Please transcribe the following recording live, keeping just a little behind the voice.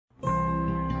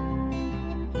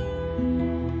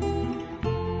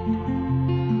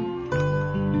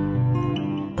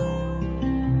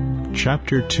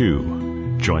Chapter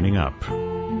 2, Joining Up,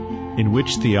 in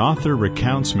which the author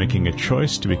recounts making a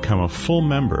choice to become a full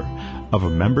member of a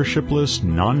membershipless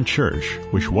non-church,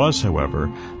 which was,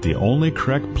 however, the only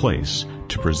correct place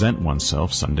to present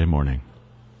oneself Sunday morning.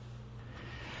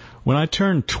 When I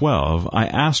turned 12, I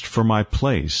asked for my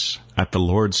place at the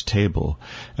Lord's table,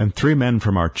 and 3 men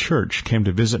from our church came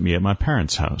to visit me at my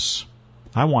parents' house.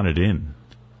 I wanted in.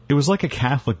 It was like a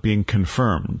Catholic being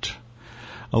confirmed.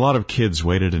 A lot of kids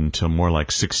waited until more like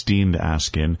 16 to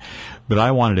ask in, but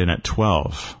I wanted in at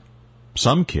 12.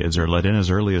 Some kids are let in as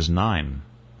early as 9.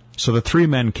 So the 3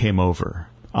 men came over,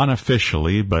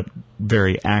 unofficially but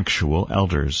very actual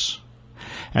elders.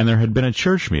 And there had been a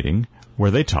church meeting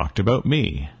where they talked about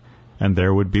me. And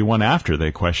there would be one after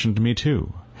they questioned me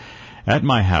too. At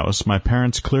my house, my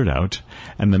parents cleared out,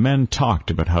 and the men talked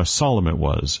about how solemn it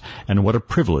was, and what a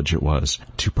privilege it was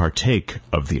to partake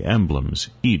of the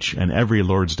emblems each and every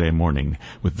Lord's Day morning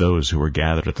with those who were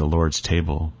gathered at the Lord's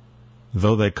table.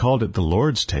 Though they called it the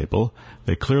Lord's table,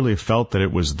 they clearly felt that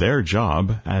it was their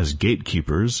job, as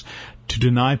gatekeepers, to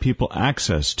deny people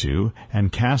access to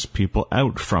and cast people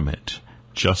out from it,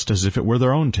 just as if it were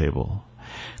their own table.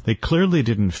 They clearly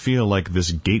didn't feel like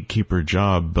this gatekeeper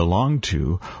job belonged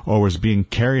to or was being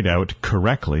carried out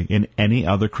correctly in any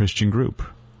other Christian group.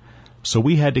 So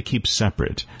we had to keep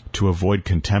separate to avoid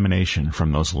contamination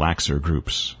from those laxer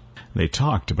groups. They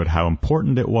talked about how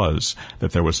important it was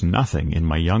that there was nothing in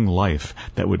my young life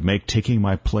that would make taking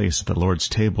my place at the Lord's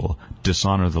table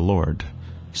dishonor the Lord.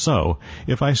 So,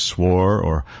 if I swore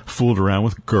or fooled around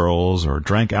with girls or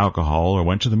drank alcohol or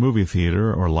went to the movie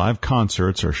theater or live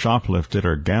concerts or shoplifted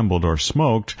or gambled or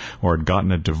smoked or had gotten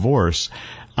a divorce,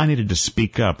 I needed to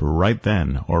speak up right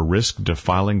then or risk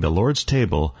defiling the Lord's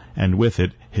table and with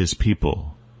it His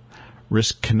people.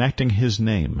 Risk connecting His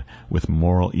name with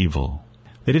moral evil.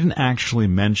 They didn't actually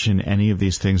mention any of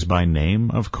these things by name,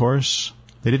 of course.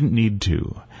 They didn't need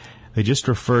to. They just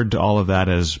referred to all of that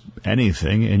as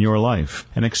anything in your life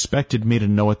and expected me to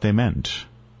know what they meant.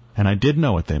 And I did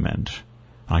know what they meant.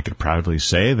 I could proudly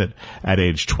say that at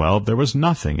age 12 there was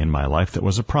nothing in my life that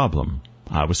was a problem.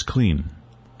 I was clean.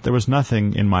 There was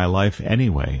nothing in my life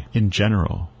anyway, in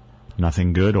general.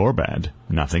 Nothing good or bad.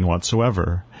 Nothing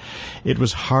whatsoever. It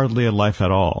was hardly a life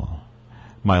at all.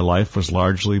 My life was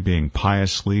largely being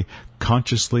piously,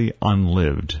 consciously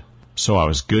unlived. So I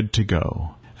was good to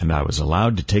go. And I was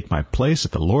allowed to take my place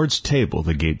at the Lord's table,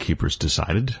 the gatekeepers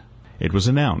decided. It was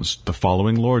announced the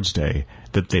following Lord's Day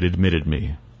that they'd admitted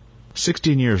me.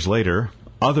 16 years later,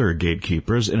 other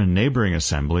gatekeepers in a neighboring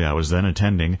assembly I was then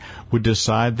attending would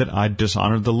decide that I'd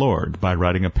dishonored the Lord by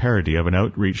writing a parody of an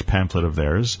outreach pamphlet of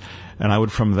theirs, and I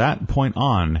would from that point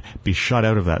on be shut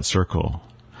out of that circle.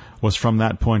 Was from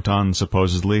that point on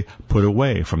supposedly put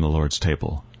away from the Lord's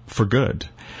table. For good.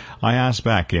 I asked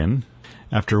back in.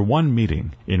 After one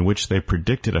meeting in which they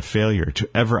predicted a failure to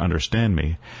ever understand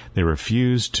me, they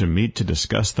refused to meet to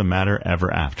discuss the matter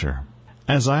ever after.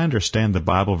 As I understand the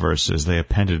Bible verses they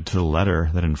appended to the letter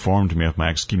that informed me of my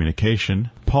excommunication,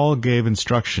 Paul gave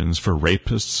instructions for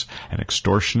rapists and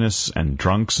extortionists and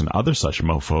drunks and other such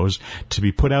mofos to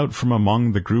be put out from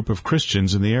among the group of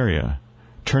Christians in the area.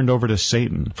 Turned over to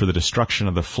Satan for the destruction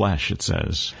of the flesh, it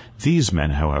says. These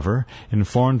men, however,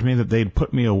 informed me that they'd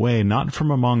put me away not from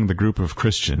among the group of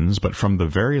Christians, but from the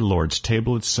very Lord's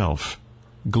table itself,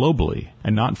 globally,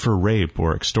 and not for rape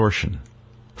or extortion,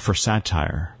 for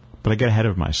satire. But I get ahead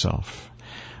of myself.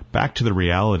 Back to the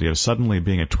reality of suddenly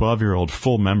being a 12-year-old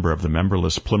full member of the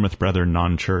memberless Plymouth Brethren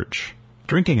non-church.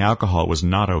 Drinking alcohol was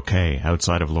not okay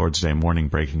outside of Lord's Day morning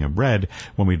breaking of bread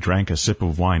when we drank a sip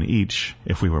of wine each,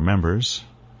 if we were members.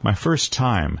 My first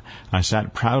time, I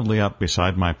sat proudly up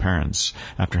beside my parents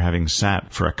after having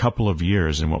sat for a couple of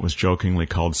years in what was jokingly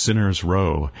called Sinner's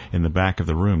Row in the back of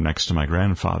the room next to my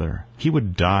grandfather. He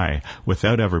would die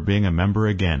without ever being a member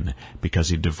again because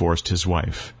he divorced his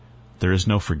wife. There is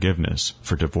no forgiveness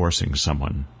for divorcing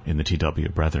someone in the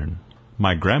TW Brethren.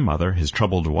 My grandmother, his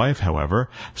troubled wife, however,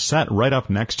 sat right up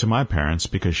next to my parents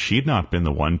because she'd not been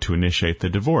the one to initiate the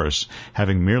divorce,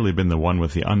 having merely been the one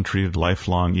with the untreated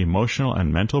lifelong emotional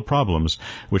and mental problems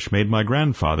which made my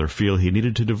grandfather feel he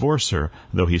needed to divorce her,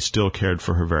 though he still cared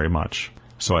for her very much.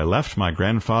 So I left my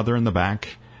grandfather in the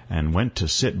back and went to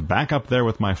sit back up there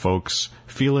with my folks,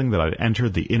 feeling that I'd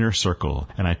entered the inner circle,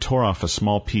 and I tore off a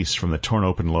small piece from the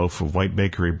torn-open loaf of white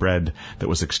bakery bread that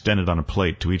was extended on a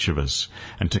plate to each of us,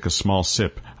 and took a small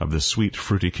sip of the sweet,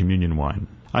 fruity communion wine.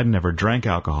 I'd never drank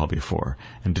alcohol before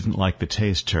and didn't like the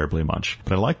taste terribly much,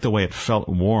 but I liked the way it felt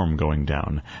warm going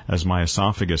down as my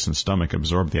esophagus and stomach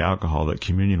absorbed the alcohol that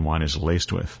communion wine is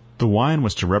laced with. The wine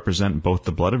was to represent both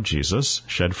the blood of Jesus,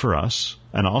 shed for us,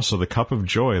 and also the cup of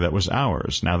joy that was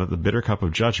ours, now that the bitter cup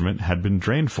of judgment had been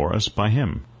drained for us by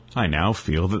him. I now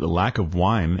feel that the lack of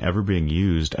wine ever being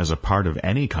used as a part of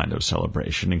any kind of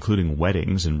celebration, including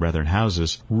weddings and brethren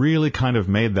houses, really kind of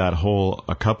made that whole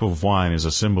 "a cup of wine is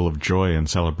a symbol of joy and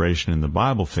celebration in the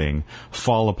Bible" thing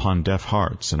fall upon deaf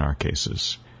hearts in our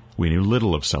cases. We knew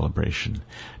little of celebration,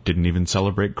 didn't even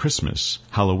celebrate Christmas,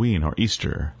 Halloween, or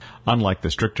Easter. Unlike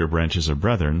the stricter branches of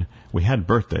Brethren, we had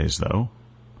birthdays, though.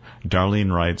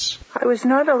 Darlene writes, I was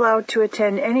not allowed to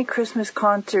attend any Christmas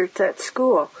concerts at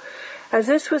school, as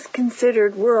this was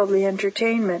considered worldly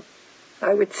entertainment.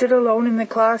 I would sit alone in the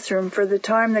classroom for the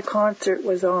time the concert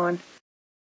was on.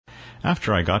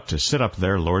 After I got to sit up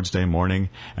there Lord's Day morning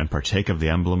and partake of the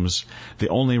emblems, the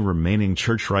only remaining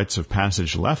church rites of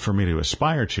passage left for me to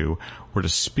aspire to were to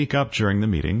speak up during the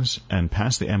meetings and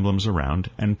pass the emblems around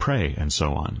and pray and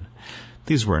so on.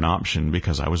 These were an option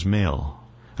because I was male.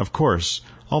 Of course,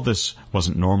 all this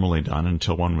wasn't normally done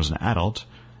until one was an adult,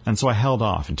 and so I held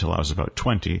off until I was about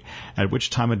 20, at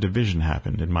which time a division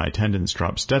happened and my attendance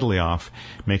dropped steadily off,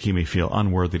 making me feel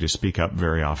unworthy to speak up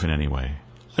very often anyway.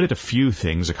 I did a few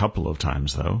things a couple of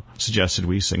times, though, suggested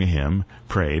we sing a hymn,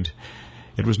 prayed.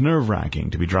 It was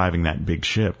nerve-wracking to be driving that big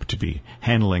ship, to be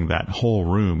handling that whole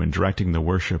room and directing the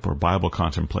worship or Bible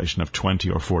contemplation of 20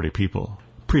 or 40 people.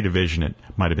 Pre-division, it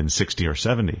might have been 60 or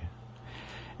 70.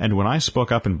 And when I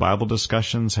spoke up in Bible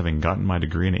discussions, having gotten my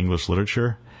degree in English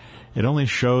literature, it only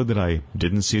showed that I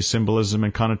didn't see symbolism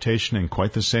and connotation in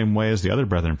quite the same way as the other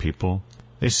Brethren people.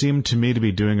 They seemed to me to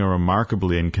be doing a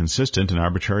remarkably inconsistent and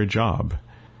arbitrary job.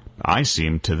 I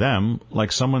seemed to them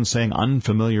like someone saying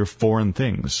unfamiliar foreign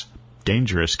things,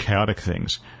 dangerous, chaotic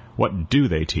things. What do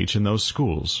they teach in those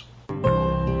schools?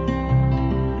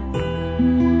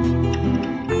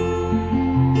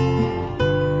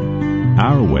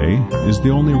 Our way is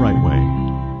the only right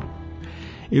way.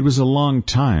 It was a long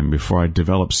time before I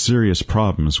developed serious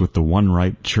problems with the one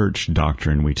right church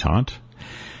doctrine we taught.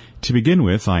 To begin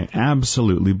with, I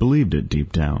absolutely believed it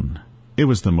deep down. It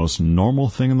was the most normal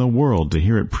thing in the world to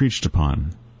hear it preached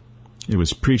upon. It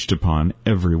was preached upon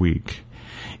every week.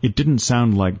 It didn't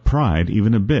sound like pride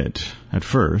even a bit, at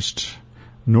first,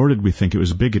 nor did we think it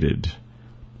was bigoted.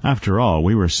 After all,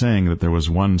 we were saying that there was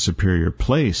one superior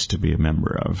place to be a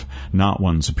member of, not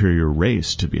one superior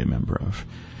race to be a member of.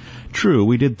 True,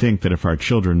 we did think that if our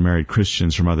children married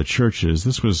Christians from other churches,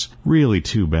 this was really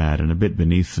too bad and a bit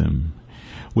beneath them.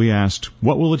 We asked,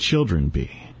 what will the children be?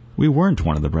 We weren't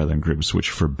one of the Brethren groups which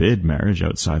forbid marriage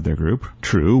outside their group.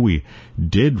 True, we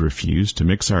did refuse to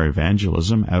mix our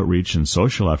evangelism, outreach, and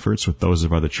social efforts with those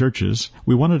of other churches.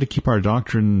 We wanted to keep our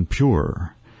doctrine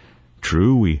pure.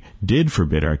 True, we did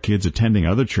forbid our kids attending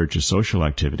other churches' social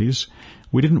activities.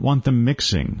 We didn't want them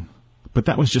mixing. But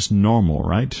that was just normal,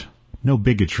 right? No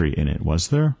bigotry in it, was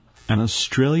there? An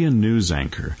Australian news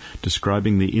anchor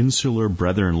describing the insular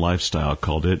Brethren lifestyle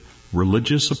called it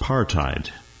religious apartheid.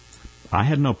 I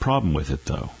had no problem with it,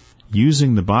 though.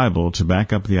 Using the Bible to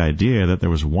back up the idea that there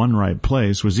was one right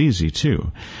place was easy,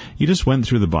 too. You just went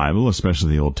through the Bible,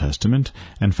 especially the Old Testament,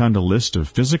 and found a list of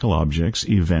physical objects,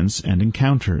 events, and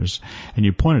encounters, and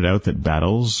you pointed out that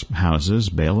battles, houses,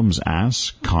 Balaam's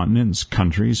ass, continents,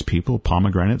 countries, people,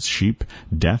 pomegranates, sheep,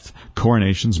 death,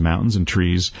 coronations, mountains, and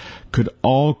trees could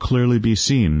all clearly be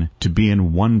seen to be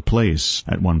in one place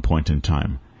at one point in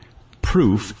time.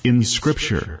 Proof in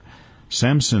Scripture.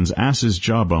 Samson's ass's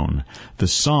jawbone, the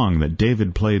song that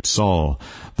David played Saul,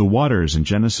 the waters in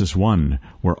Genesis 1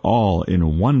 were all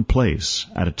in one place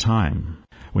at a time.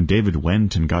 When David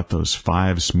went and got those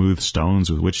 5 smooth stones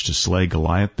with which to slay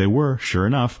Goliath, they were, sure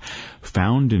enough,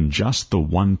 found in just the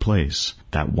one place,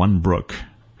 that one brook.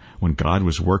 When God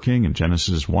was working in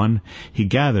Genesis 1, he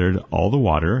gathered all the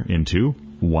water into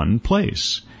one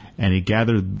place, and he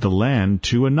gathered the land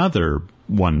to another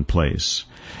one place.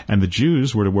 And the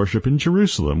Jews were to worship in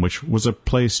Jerusalem, which was a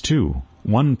place too,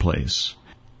 one place.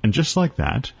 And just like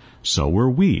that, so were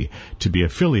we, to be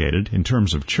affiliated, in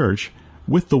terms of church,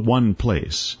 with the one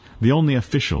place, the only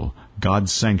official,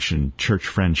 God-sanctioned church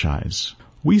franchise.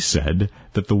 We said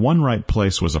that the one right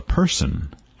place was a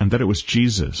person, and that it was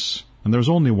Jesus, and there was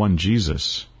only one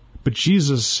Jesus. But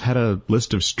Jesus had a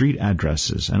list of street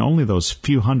addresses, and only those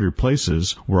few hundred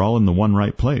places were all in the one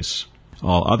right place.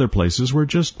 All other places were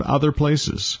just other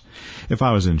places. If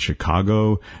I was in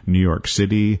Chicago, New York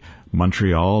City,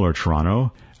 Montreal, or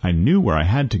Toronto, I knew where I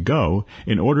had to go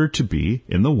in order to be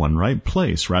in the one right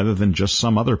place rather than just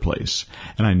some other place.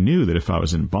 And I knew that if I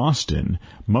was in Boston,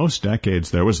 most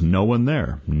decades there was no one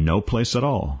there, no place at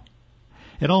all.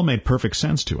 It all made perfect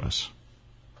sense to us.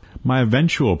 My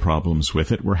eventual problems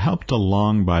with it were helped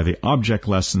along by the object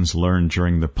lessons learned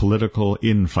during the political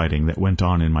infighting that went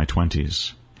on in my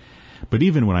 20s. But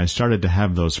even when I started to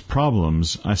have those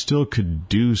problems, I still could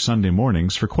do Sunday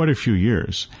mornings for quite a few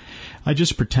years. I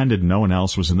just pretended no one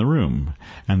else was in the room,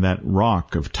 and that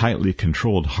rock of tightly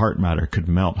controlled heart matter could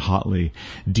melt hotly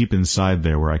deep inside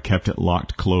there where I kept it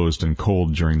locked closed and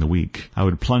cold during the week. I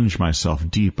would plunge myself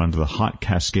deep under the hot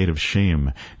cascade of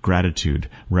shame, gratitude,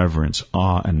 reverence,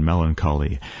 awe, and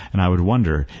melancholy, and I would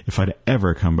wonder if I'd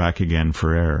ever come back again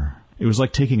for air. It was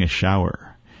like taking a shower.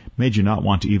 Made you not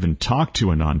want to even talk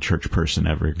to a non-church person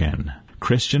ever again,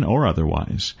 Christian or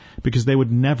otherwise, because they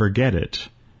would never get it,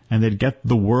 and they'd get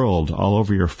the world all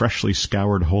over your freshly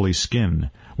scoured holy skin,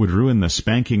 would ruin the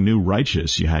spanking new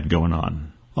righteous you had going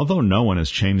on. Although no one has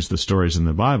changed the stories in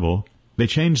the Bible, they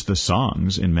changed the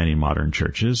songs in many modern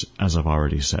churches, as I've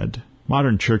already said.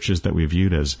 Modern churches that we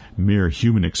viewed as mere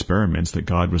human experiments that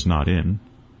God was not in.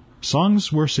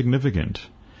 Songs were significant.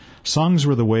 Songs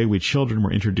were the way we children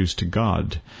were introduced to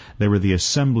God. They were the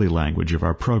assembly language of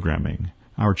our programming.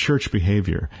 Our church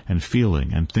behavior and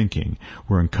feeling and thinking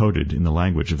were encoded in the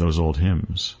language of those old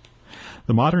hymns.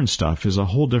 The modern stuff is a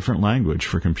whole different language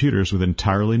for computers with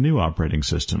entirely new operating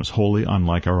systems, wholly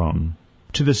unlike our own.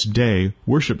 To this day,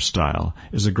 worship style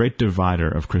is a great divider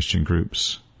of Christian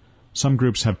groups. Some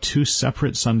groups have two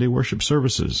separate Sunday worship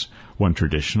services, one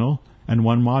traditional and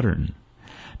one modern.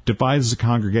 Divides the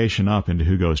congregation up into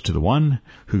who goes to the one,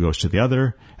 who goes to the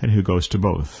other, and who goes to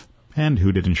both, and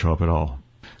who didn't show up at all.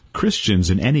 Christians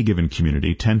in any given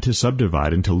community tend to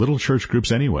subdivide into little church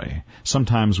groups anyway,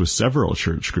 sometimes with several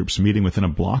church groups meeting within a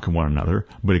block of one another,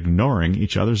 but ignoring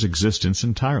each other's existence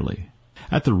entirely.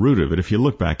 At the root of it, if you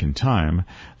look back in time,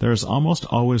 there is almost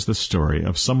always the story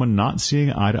of someone not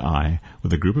seeing eye to eye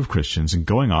with a group of Christians and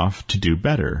going off to do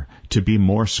better, to be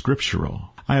more scriptural.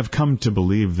 I have come to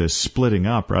believe this splitting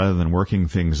up rather than working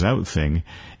things out thing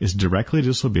is directly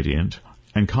disobedient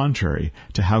and contrary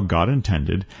to how God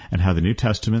intended and how the New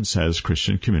Testament says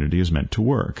Christian community is meant to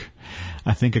work.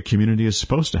 I think a community is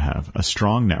supposed to have a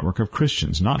strong network of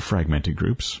Christians, not fragmented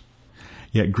groups.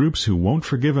 Yet groups who won't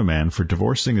forgive a man for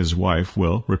divorcing his wife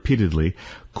will, repeatedly,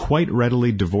 quite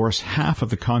readily divorce half of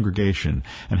the congregation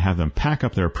and have them pack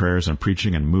up their prayers and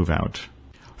preaching and move out.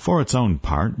 For its own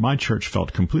part, my church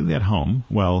felt completely at home.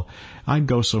 Well, I'd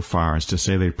go so far as to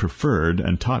say they preferred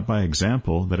and taught by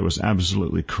example that it was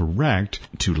absolutely correct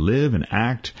to live and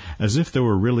act as if there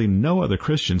were really no other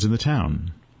Christians in the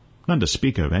town. None to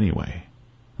speak of, anyway.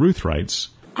 Ruth writes,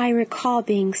 I recall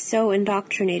being so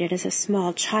indoctrinated as a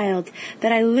small child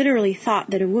that I literally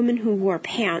thought that a woman who wore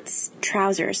pants,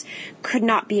 trousers, could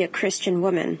not be a Christian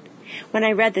woman. When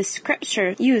I read the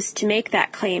scripture used to make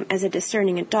that claim as a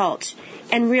discerning adult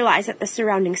and realized that the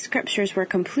surrounding scriptures were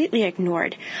completely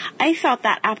ignored, I felt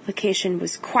that application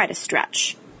was quite a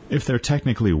stretch. If there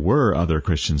technically were other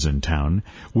Christians in town,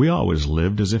 we always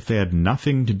lived as if they had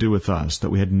nothing to do with us, that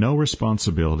we had no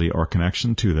responsibility or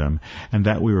connection to them, and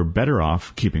that we were better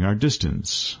off keeping our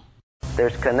distance.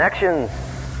 There's connections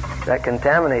that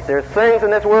contaminate. There's things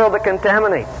in this world that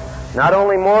contaminate. Not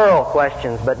only moral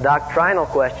questions, but doctrinal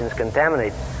questions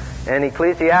contaminate. And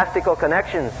ecclesiastical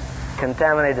connections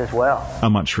contaminate as well. A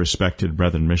much respected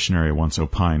Brethren missionary once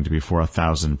opined before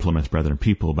 1,000 Plymouth Brethren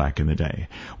people back in the day,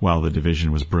 while the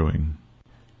division was brewing.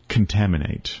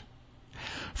 Contaminate.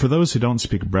 For those who don't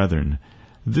speak Brethren,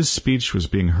 this speech was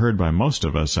being heard by most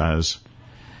of us as,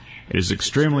 "It is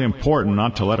extremely important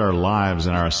not to let our lives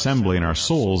and our assembly and our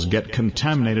souls get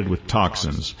contaminated with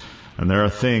toxins. And there are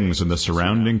things in the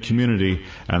surrounding community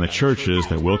and the churches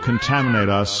that will contaminate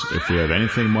us if we have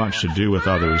anything much to do with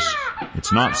others.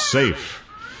 It's not safe.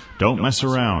 Don't mess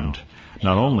around.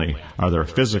 Not only are there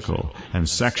physical and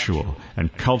sexual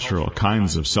and cultural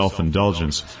kinds of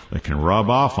self-indulgence that can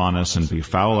rub off on us and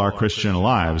befoul our Christian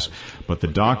lives, but the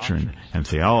doctrine and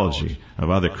theology of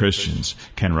other Christians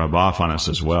can rub off on us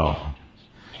as well.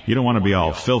 You don't want to be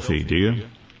all filthy, do you?"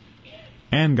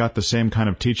 Anne got the same kind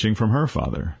of teaching from her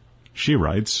father. She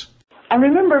writes, I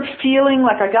remember feeling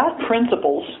like I got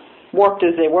principles, warped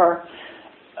as they were,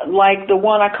 like the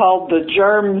one I called the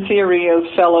germ theory of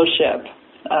fellowship,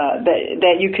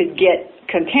 that you could get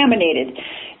contaminated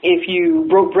if you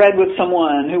broke bread with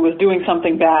someone who was doing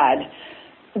something bad.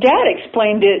 Dad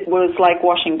explained it was like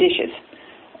washing dishes.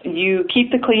 You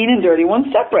keep the clean and dirty ones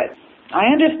separate. I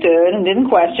understood and didn't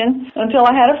question until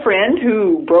I had a friend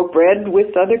who broke bread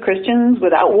with other Christians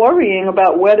without worrying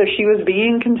about whether she was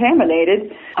being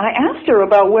contaminated. I asked her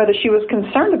about whether she was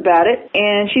concerned about it,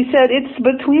 and she said it's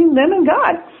between them and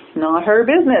God, not her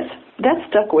business. That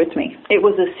stuck with me. It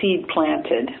was a seed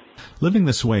planted. Living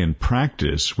this way in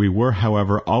practice, we were,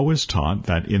 however, always taught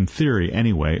that, in theory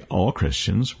anyway, all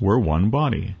Christians were one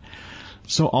body.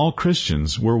 So all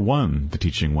Christians were one, the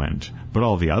teaching went, but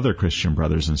all the other Christian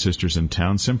brothers and sisters in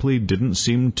town simply didn't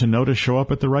seem to know to show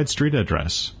up at the right street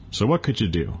address. So what could you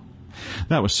do?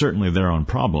 That was certainly their own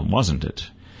problem, wasn't it?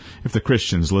 If the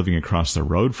Christians living across the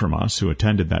road from us who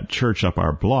attended that church up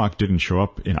our block didn't show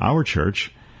up in our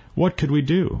church, what could we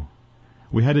do?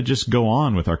 We had to just go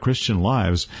on with our Christian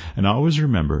lives and always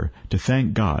remember to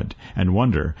thank God and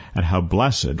wonder at how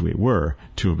blessed we were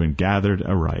to have been gathered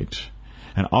aright.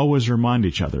 And always remind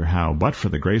each other how, but for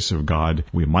the grace of God,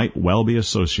 we might well be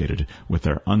associated with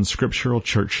their unscriptural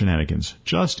church shenanigans.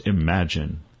 Just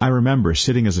imagine. I remember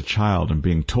sitting as a child and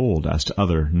being told, as to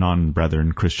other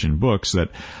non-brethren Christian books, that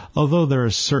although there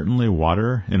is certainly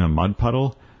water in a mud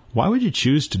puddle, why would you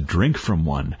choose to drink from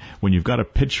one when you've got a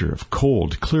pitcher of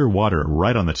cold, clear water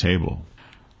right on the table?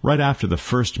 Right after the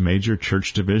first major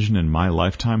church division in my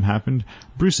lifetime happened,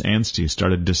 Bruce Anstey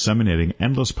started disseminating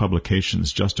endless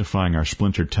publications justifying our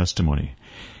splintered testimony,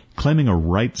 claiming a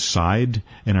right side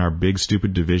in our big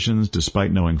stupid divisions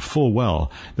despite knowing full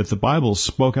well that the Bible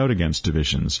spoke out against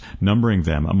divisions, numbering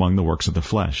them among the works of the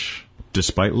flesh,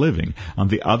 despite living on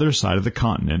the other side of the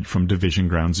continent from division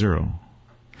ground zero.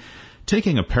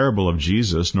 Taking a parable of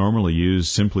Jesus normally used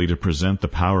simply to present the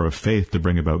power of faith to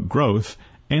bring about growth,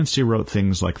 Anstey wrote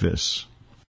things like this.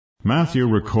 Matthew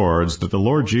records that the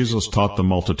Lord Jesus taught the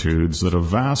multitudes that a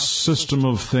vast system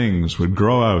of things would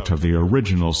grow out of the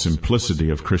original simplicity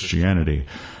of Christianity,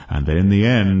 and that in the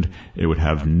end it would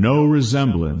have no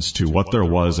resemblance to what there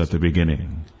was at the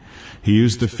beginning. He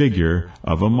used the figure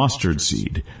of a mustard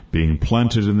seed being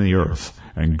planted in the earth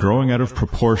and growing out of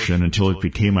proportion until it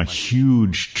became a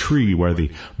huge tree where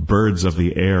the birds of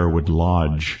the air would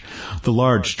lodge. The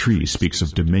large tree speaks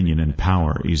of dominion and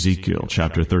power, Ezekiel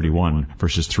chapter 31,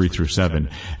 verses 3 through 7,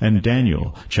 and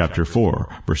Daniel chapter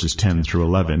 4, verses 10 through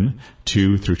 11,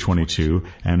 2 through 22,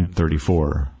 and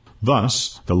 34.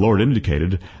 Thus, the Lord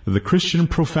indicated that the Christian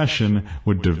profession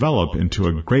would develop into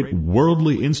a great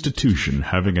worldly institution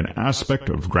having an aspect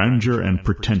of grandeur and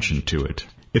pretension to it.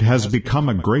 It has become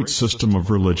a great system of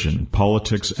religion,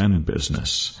 politics, and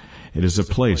business. It is a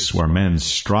place where men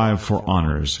strive for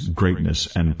honors, greatness,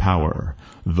 and power.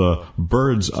 The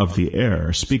birds of the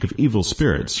air speak of evil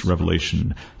spirits,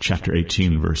 Revelation chapter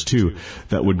 18, verse 2,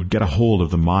 that would get a hold of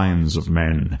the minds of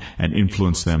men and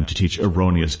influence them to teach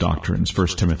erroneous doctrines, 1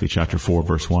 Timothy chapter 4,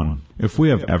 verse 1. If we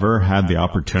have ever had the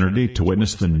opportunity to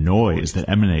witness the noise that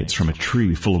emanates from a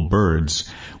tree full of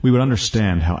birds, we would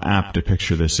understand how apt a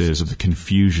picture this is of the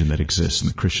confusion that exists in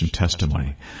the Christian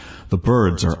testimony. The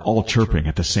birds are all chirping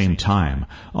at the same time,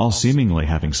 all seemingly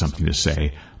having something to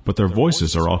say, but their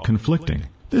voices are all conflicting.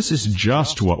 This is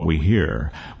just what we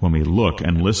hear when we look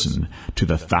and listen to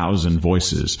the 1,000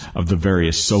 voices of the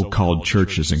various so-called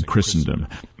churches in Christendom.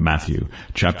 Matthew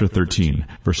chapter 13,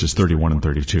 verses 31 and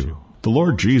 32. The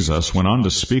Lord Jesus went on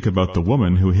to speak about the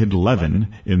woman who hid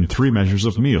leaven in 3 measures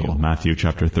of meal, Matthew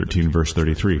chapter 13, verse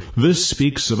 33. This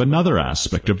speaks of another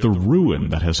aspect of the ruin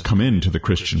that has come into the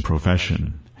Christian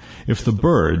profession. If the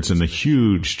birds in the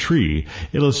huge tree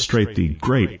illustrate the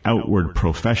great outward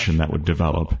profession that would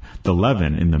develop, the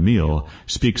leaven in the meal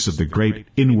speaks of the great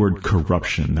inward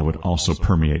corruption that would also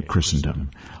permeate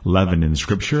Christendom. Leaven in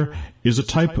Scripture is a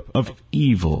type of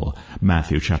evil.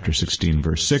 Matthew chapter 16,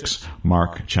 verse 6,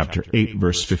 Mark chapter 8,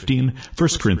 verse 15, 1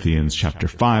 Corinthians chapter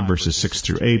 5, verses 6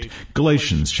 through 8,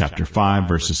 Galatians chapter 5,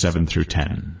 verses 7 through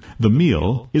 10. The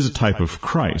meal is a type of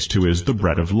Christ, who is the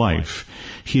bread of life.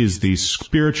 He is the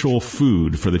spiritual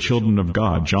food for the children of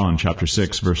God, John chapter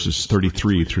 6, verses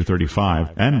 33 through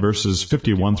 35, and verses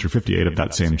 51 through 58 of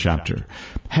that same chapter.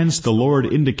 Hence, the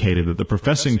Lord indicated that the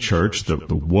professing church, the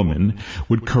woman,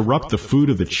 would corrupt the food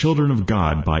of the children of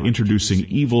God by introducing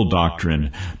evil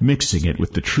doctrine, mixing it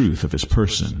with the truth of his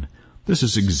person. This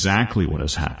is exactly what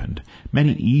has happened.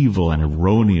 Many evil and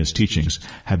erroneous teachings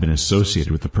have been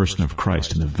associated with the person of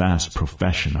Christ in the vast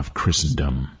profession of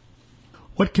Christendom.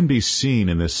 What can be seen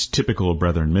in this typical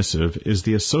Brethren missive is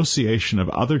the association of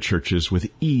other churches with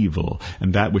evil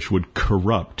and that which would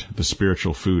corrupt the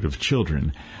spiritual food of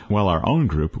children, while our own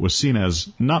group was seen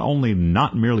as not only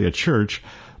not merely a church,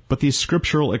 but the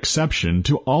scriptural exception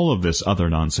to all of this other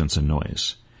nonsense and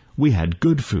noise. We had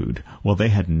good food, while they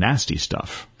had nasty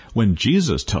stuff. When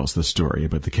Jesus tells the story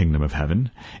about the kingdom of heaven,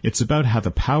 it's about how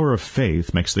the power of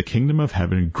faith makes the kingdom of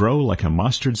heaven grow like a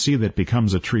mustard seed that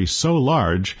becomes a tree so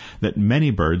large that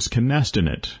many birds can nest in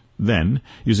it. Then,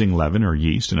 using leaven or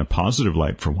yeast in a positive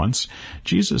light for once,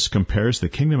 Jesus compares the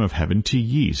kingdom of heaven to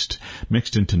yeast,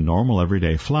 mixed into normal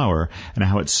everyday flour, and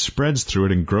how it spreads through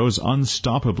it and grows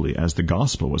unstoppably as the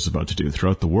gospel was about to do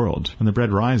throughout the world, and the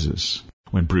bread rises.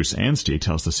 When Bruce Anstey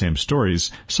tells the same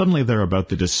stories, suddenly they're about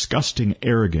the disgusting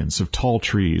arrogance of tall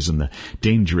trees and the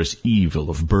dangerous evil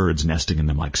of birds nesting in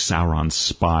them like Sauron's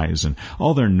spies and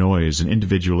all their noise and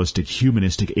individualistic,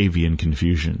 humanistic avian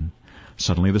confusion.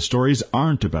 Suddenly the stories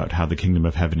aren't about how the kingdom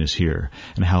of heaven is here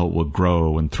and how it will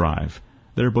grow and thrive.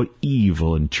 They're about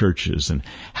evil in churches and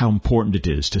how important it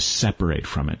is to separate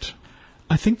from it.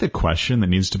 I think the question that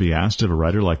needs to be asked of a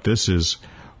writer like this is,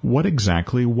 what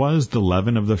exactly was the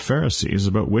leaven of the Pharisees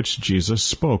about which Jesus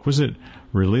spoke? Was it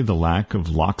really the lack of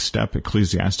lockstep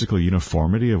ecclesiastical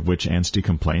uniformity of which Anstey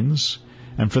complains?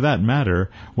 And for that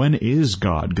matter, when is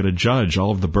God going to judge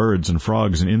all of the birds and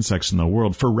frogs and insects in the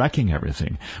world for wrecking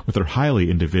everything with their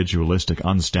highly individualistic,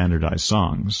 unstandardized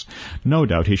songs? No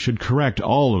doubt he should correct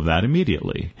all of that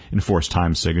immediately, enforce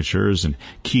time signatures and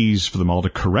keys for them all to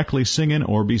correctly sing in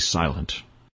or be silent.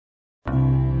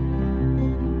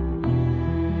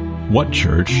 What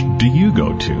church do you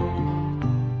go to?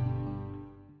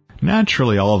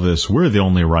 Naturally, all of this, we're the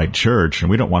only right church,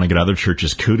 and we don't want to get other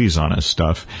churches' cooties on us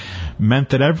stuff, meant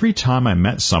that every time I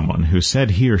met someone who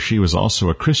said he or she was also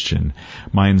a Christian,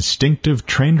 my instinctive,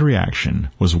 trained reaction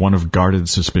was one of guarded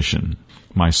suspicion.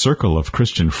 My circle of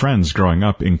Christian friends growing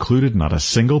up included not a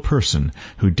single person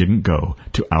who didn't go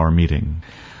to our meeting.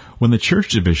 When the church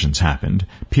divisions happened,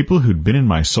 people who'd been in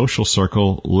my social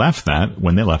circle left that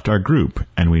when they left our group,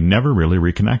 and we never really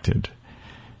reconnected.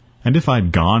 And if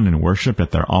I'd gone and worshipped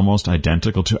at their almost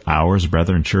identical to ours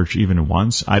Brethren church even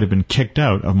once, I'd have been kicked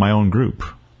out of my own group.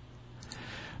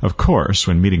 Of course,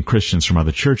 when meeting Christians from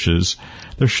other churches,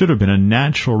 there should have been a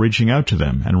natural reaching out to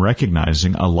them and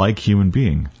recognizing a like human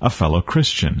being, a fellow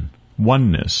Christian,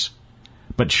 oneness.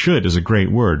 But should is a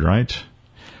great word, right?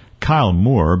 Kyle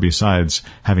Moore, besides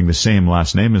having the same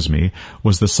last name as me,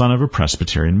 was the son of a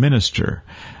Presbyterian minister.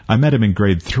 I met him in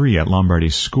grade 3 at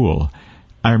Lombardy School.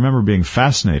 I remember being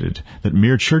fascinated that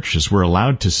mere churches were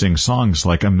allowed to sing songs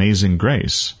like Amazing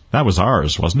Grace. That was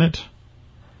ours, wasn't it?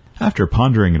 After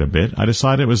pondering it a bit, I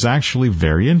decided it was actually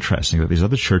very interesting that these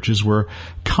other churches were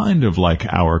kind of like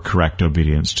our correct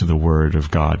obedience to the Word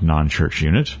of God non-church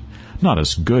unit. Not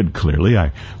as good, clearly.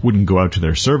 I wouldn't go out to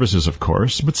their services, of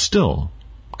course, but still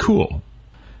cool.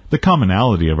 The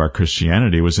commonality of our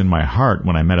Christianity was in my heart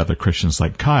when I met other Christians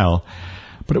like Kyle,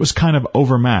 but it was kind of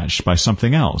overmatched by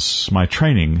something else, my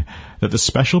training that the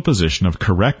special position of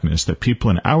correctness that people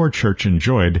in our church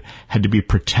enjoyed had to be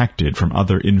protected from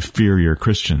other inferior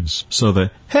Christians. So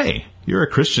the, hey, you're a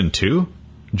Christian too,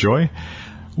 joy,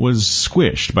 was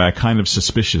squished by a kind of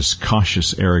suspicious,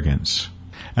 cautious arrogance.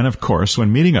 And of course,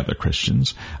 when meeting other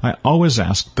Christians, I always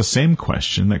asked the same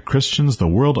question that Christians the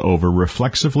world over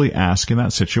reflexively ask in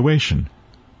that situation.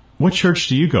 What church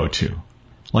do you go to?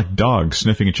 Like dogs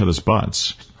sniffing each other's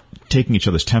butts, taking each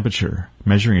other's temperature,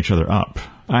 measuring each other up.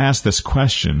 I asked this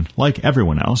question, like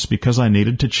everyone else, because I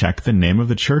needed to check the name of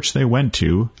the church they went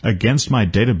to against my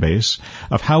database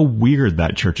of how weird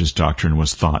that church's doctrine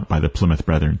was thought by the Plymouth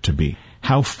Brethren to be.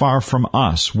 How far from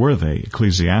us were they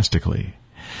ecclesiastically?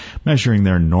 Measuring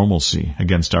their normalcy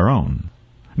against our own.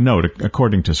 Note,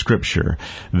 according to Scripture,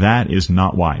 that is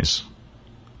not wise.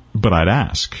 But I'd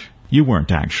ask, you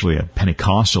weren't actually a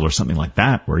Pentecostal or something like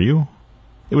that, were you?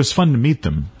 It was fun to meet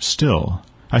them, still.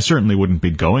 I certainly wouldn't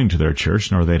be going to their church,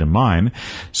 nor they to mine,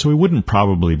 so we wouldn't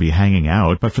probably be hanging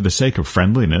out, but for the sake of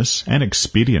friendliness and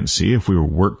expediency, if we were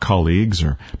work colleagues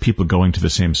or people going to the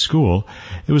same school,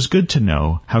 it was good to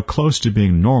know how close to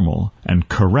being normal and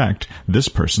correct this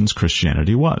person's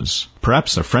Christianity was.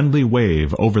 Perhaps a friendly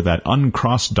wave over that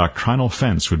uncrossed doctrinal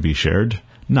fence would be shared.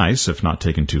 Nice, if not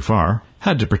taken too far.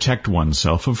 Had to protect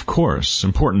oneself, of course.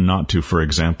 Important not to, for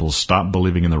example, stop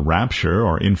believing in the rapture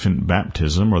or infant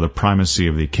baptism or the primacy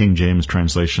of the King James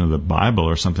translation of the Bible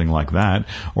or something like that,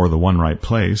 or the one right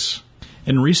place.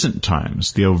 In recent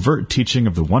times, the overt teaching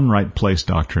of the one right place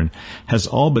doctrine has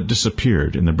all but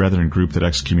disappeared in the Brethren group that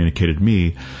excommunicated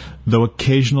me, though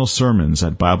occasional sermons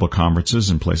at Bible conferences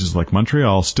in places like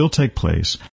Montreal still take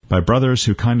place by brothers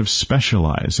who kind of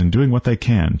specialize in doing what they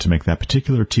can to make that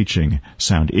particular teaching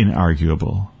sound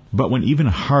inarguable. But when even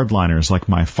hardliners like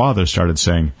my father started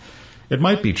saying, it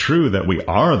might be true that we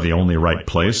are the only right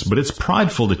place, but it's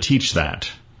prideful to teach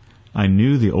that, I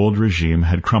knew the old regime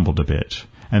had crumbled a bit,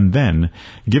 And then,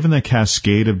 given the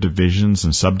cascade of divisions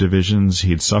and subdivisions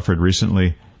he'd suffered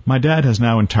recently, my dad has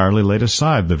now entirely laid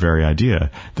aside the very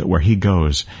idea that where he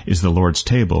goes is the Lord's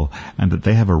table, and that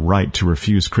they have a right to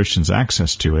refuse Christians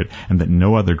access to it, and that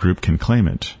no other group can claim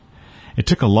it. It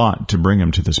took a lot to bring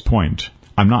him to this point.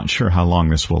 I'm not sure how long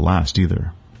this will last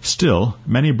either. Still,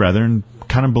 many brethren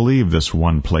kind of believe this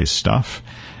one-place stuff,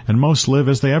 and most live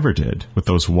as they ever did, with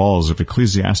those walls of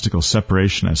ecclesiastical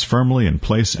separation as firmly in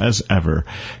place as ever,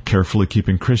 carefully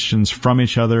keeping Christians from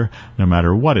each other, no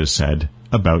matter what is said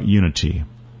about unity.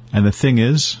 And the thing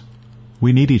is,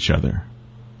 we need each other,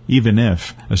 even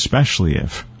if, especially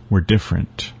if, we're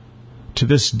different. To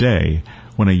this day,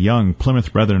 when a young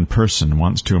Plymouth Brethren person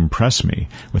wants to impress me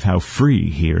with how free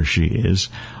he or she is,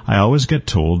 I always get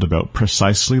told about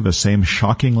precisely the same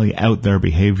shockingly out-there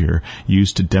behavior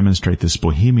used to demonstrate this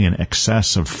bohemian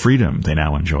excess of freedom they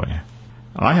now enjoy.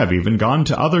 I have even gone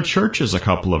to other churches a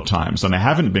couple of times, and I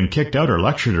haven't been kicked out or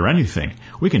lectured or anything.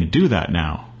 We can do that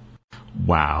now.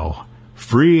 Wow.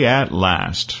 Free at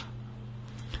last.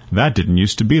 That didn't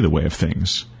used to be the way of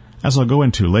things. As I'll go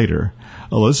into later,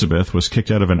 Elizabeth was kicked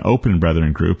out of an open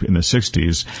brethren group in the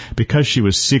 60s because she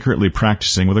was secretly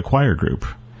practicing with a choir group.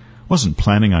 Wasn't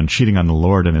planning on cheating on the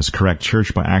Lord and his correct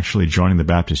church by actually joining the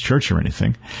Baptist church or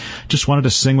anything. Just wanted to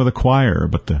sing with a choir,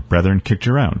 but the brethren kicked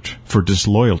her out. For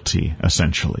disloyalty,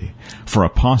 essentially. For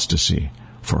apostasy.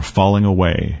 For falling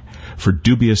away. For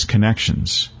dubious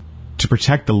connections. To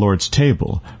protect the Lord's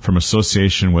table from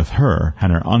association with her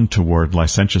and her untoward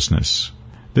licentiousness.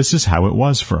 This is how it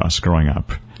was for us growing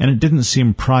up, and it didn't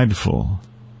seem prideful.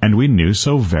 And we knew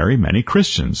so very many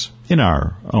Christians, in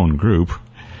our own group.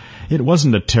 It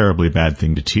wasn't a terribly bad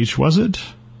thing to teach, was it?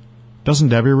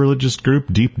 Doesn't every religious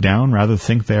group deep down rather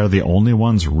think they are the only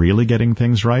ones really getting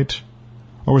things right?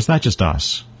 Or was that just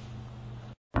us?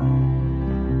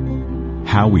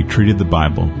 How we treated the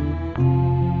Bible.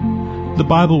 The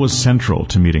Bible was central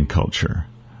to meeting culture.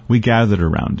 We gathered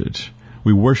around it.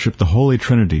 We worshiped the Holy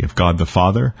Trinity of God the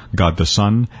Father, God the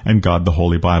Son, and God the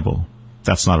Holy Bible.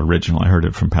 That's not original. I heard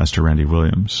it from Pastor Randy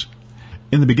Williams.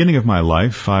 In the beginning of my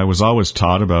life, I was always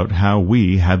taught about how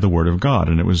we had the Word of God,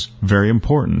 and it was very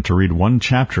important to read one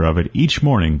chapter of it each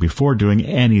morning before doing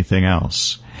anything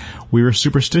else. We were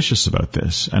superstitious about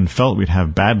this and felt we'd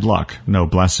have bad luck, no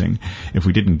blessing, if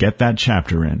we didn't get that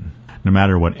chapter in. No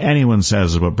matter what anyone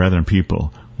says about brethren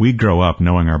people, we grow up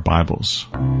knowing our Bibles.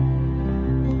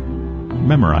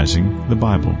 Memorizing the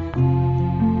Bible.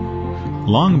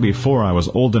 Long before I was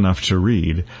old enough to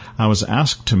read, I was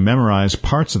asked to memorize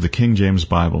parts of the King James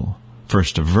Bible.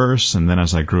 First a verse, and then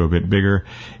as I grew a bit bigger,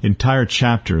 entire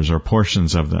chapters or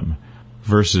portions of them.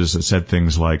 Verses that said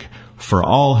things like, "For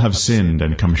all have sinned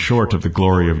and come short of the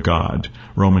glory of God,"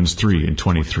 Romans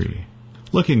 3:23.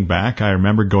 Looking back, I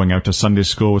remember going out to Sunday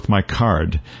school with my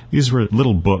card. These were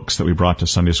little books that we brought to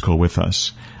Sunday school with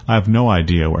us. I have no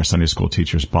idea where Sunday school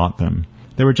teachers bought them.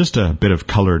 They were just a bit of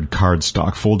colored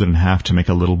cardstock folded in half to make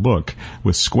a little book,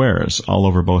 with squares all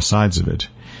over both sides of it.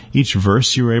 Each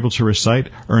verse you were able to recite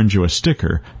earned you a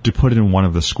sticker to put in one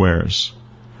of the squares.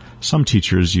 Some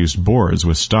teachers used boards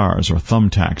with stars or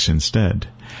thumbtacks instead.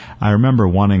 I remember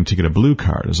wanting to get a blue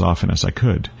card as often as I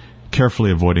could,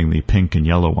 carefully avoiding the pink and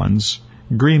yellow ones.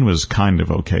 Green was kind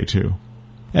of okay, too.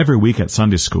 Every week at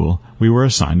Sunday school, we were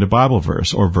assigned a Bible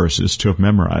verse or verses to have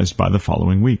memorized by the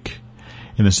following week.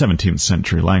 In the 17th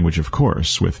century language, of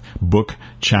course, with book,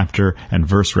 chapter, and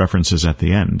verse references at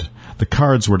the end. The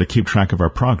cards were to keep track of our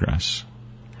progress.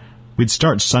 We'd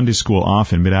start Sunday school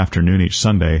off in mid-afternoon each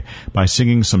Sunday by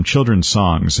singing some children's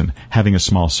songs and having a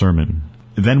small sermon.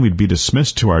 Then we'd be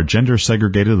dismissed to our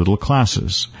gender-segregated little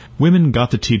classes. Women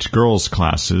got to teach girls'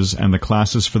 classes, and the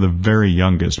classes for the very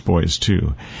youngest boys,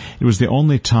 too. It was the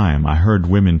only time I heard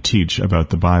women teach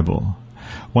about the Bible.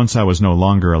 Once I was no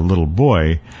longer a little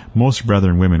boy, most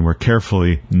brethren women were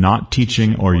carefully not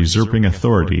teaching or usurping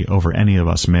authority over any of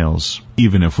us males,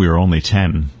 even if we were only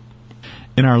 10.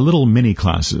 In our little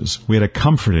mini-classes, we had a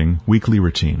comforting weekly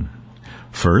routine.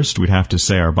 First, we'd have to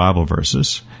say our Bible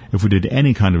verses. If we did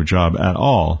any kind of job at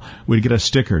all, we'd get a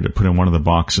sticker to put in one of the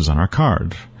boxes on our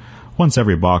card. Once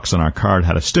every box on our card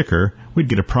had a sticker, we'd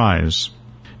get a prize.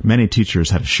 Many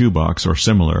teachers had a shoebox or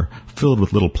similar, filled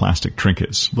with little plastic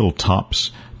trinkets, little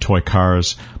tops, toy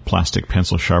cars, plastic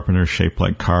pencil sharpeners shaped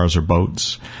like cars or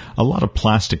boats. A lot of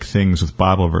plastic things with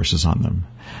Bible verses on them.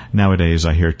 Nowadays,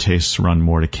 I hear tastes run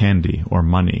more to candy or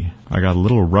money. I got a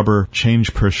little rubber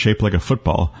change purse shaped like a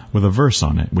football with a verse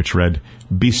on it, which read,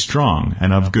 "Be strong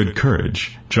and of good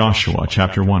courage," Joshua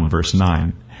chapter 1, verse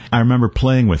 9. I remember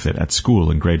playing with it at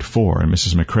school in grade 4 and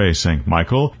Mrs. McRae saying,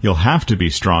 "Michael, you'll have to be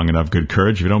strong and of good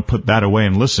courage if you don't put that away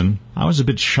and listen." I was a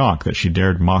bit shocked that she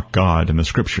dared mock God and the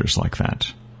scriptures like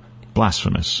that.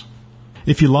 Blasphemous.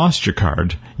 If you lost your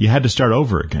card, you had to start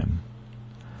over again.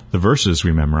 The verses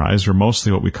we memorized were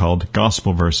mostly what we called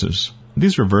gospel verses.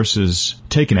 These were verses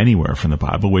taken anywhere from the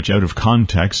Bible, which out of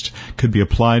context could be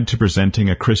applied to presenting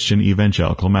a Christian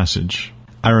evangelical message.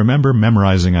 I remember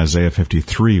memorizing Isaiah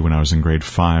 53 when I was in grade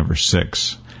 5 or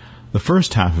 6. The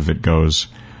first half of it goes,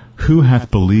 "Who hath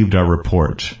believed our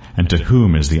report, and to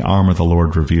whom is the arm of the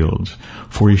Lord revealed?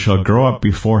 For he shall grow up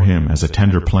before him as a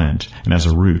tender plant, and as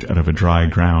a root out of a dry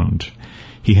ground.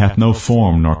 He hath no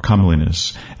form nor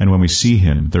comeliness, and when we see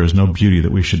him, there is no beauty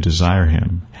that we should desire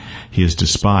him. He is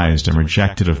despised and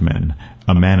rejected of men,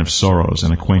 a man of sorrows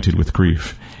and acquainted with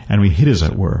grief, and we hid, as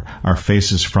it were, our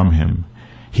faces from him.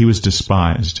 He was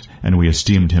despised, and we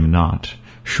esteemed him not.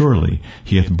 Surely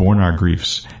he hath borne our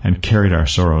griefs, and carried our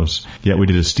sorrows, yet we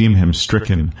did esteem him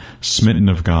stricken, smitten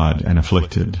of God, and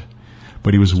afflicted.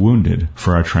 But he was wounded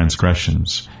for our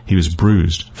transgressions, he was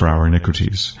bruised for our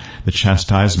iniquities. The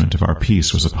chastisement of our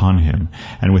peace was upon him,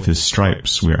 and with his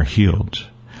stripes we are healed.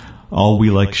 All we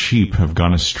like sheep have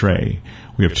gone astray,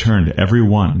 we have turned every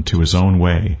one to his own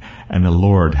way, and the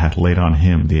Lord hath laid on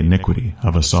him the iniquity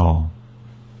of us all."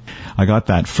 I got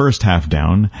that first half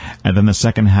down, and then the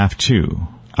second half too.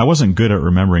 I wasn't good at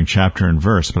remembering chapter and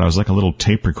verse, but I was like a little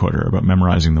tape recorder about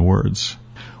memorizing the words.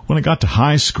 When I got to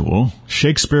high school,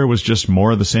 Shakespeare was just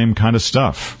more of the same kind of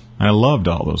stuff. I loved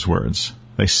all those words.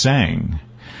 They sang.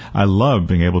 I loved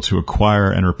being able to acquire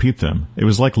and repeat them. It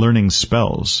was like learning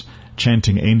spells,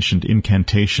 chanting ancient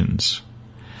incantations.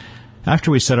 After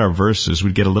we said our verses,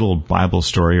 we'd get a little Bible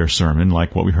story or sermon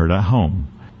like what we heard at home.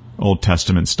 Old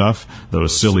Testament stuff,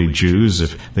 those silly Jews,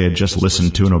 if they had just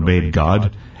listened to and obeyed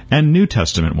God, and New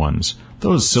Testament ones,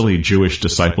 those silly Jewish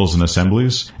disciples and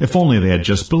assemblies, if only they had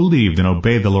just believed and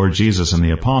obeyed the Lord Jesus and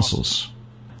the apostles.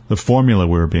 The formula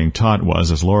we were being taught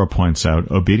was, as Laura points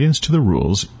out, obedience to the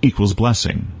rules equals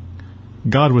blessing.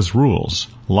 God was rules,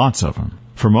 lots of them.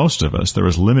 For most of us, there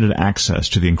was limited access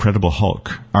to the Incredible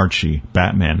Hulk, Archie,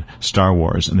 Batman, Star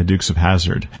Wars, and the Dukes of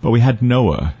Hazzard. But we had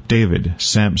Noah, David,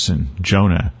 Samson,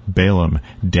 Jonah, Balaam,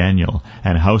 Daniel,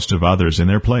 and a host of others in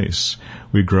their place.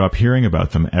 We grew up hearing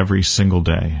about them every single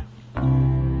day.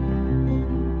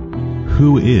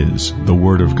 Who is the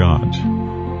Word of God?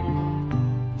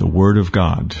 The Word of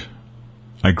God.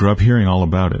 I grew up hearing all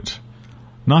about it.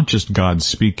 Not just God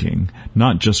speaking,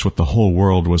 not just what the whole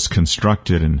world was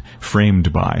constructed and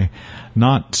framed by,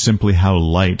 not simply how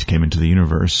light came into the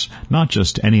universe, not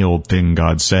just any old thing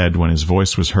God said when his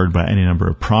voice was heard by any number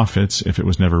of prophets if it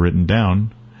was never written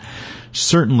down.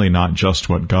 Certainly not just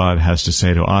what God has to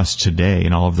say to us today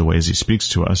in all of the ways he speaks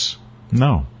to us.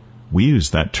 No. We use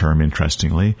that term,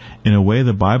 interestingly, in a way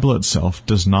the Bible itself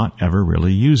does not ever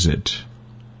really use it.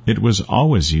 It was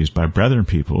always used by brethren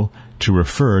people to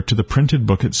refer to the printed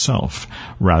book itself,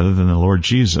 rather than the Lord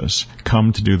Jesus,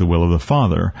 come to do the will of the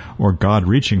Father, or God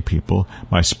reaching people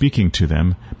by speaking to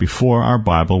them before our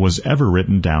Bible was ever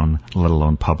written down, let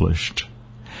alone published.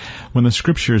 When the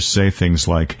Scriptures say things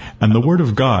like, "And the Word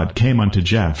of God came unto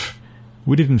Jeff,"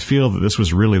 we didn't feel that this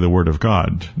was really the Word of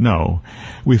God. No,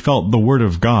 we felt the Word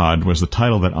of God was the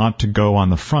title that ought to go on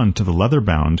the front of the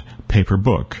leather-bound paper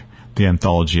book, the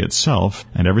anthology itself,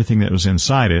 and everything that was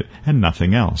inside it, and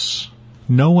nothing else.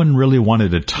 No one really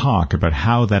wanted to talk about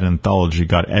how that anthology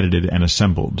got edited and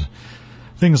assembled.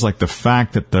 Things like the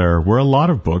fact that there were a lot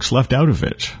of books left out of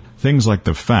it. Things like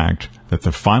the fact that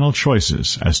the final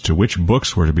choices as to which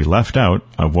books were to be left out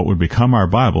of what would become our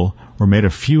Bible were made a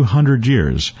few hundred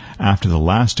years after the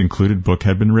last included book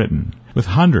had been written, with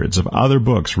hundreds of other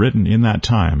books written in that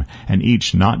time, and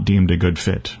each not deemed a good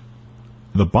fit.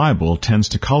 The Bible tends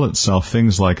to call itself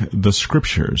things like the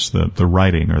Scriptures, the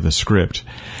writing or the script,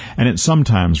 and it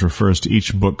sometimes refers to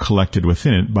each book collected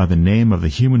within it by the name of the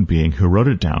human being who wrote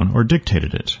it down or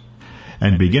dictated it.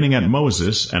 And beginning at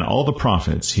Moses and all the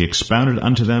prophets, he expounded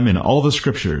unto them in all the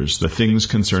Scriptures the things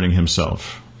concerning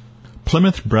himself.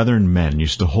 Plymouth Brethren men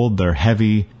used to hold their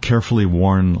heavy, carefully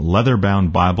worn,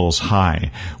 leather-bound Bibles high,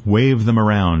 wave them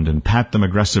around, and pat them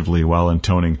aggressively while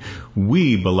intoning,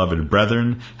 "We, beloved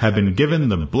brethren, have been given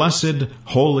the blessed,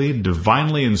 holy,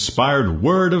 divinely inspired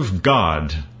Word of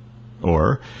God."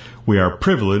 Or, "We are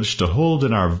privileged to hold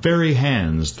in our very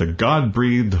hands the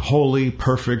God-breathed, holy,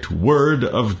 perfect Word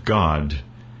of God."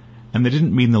 And they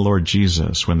didn't mean the Lord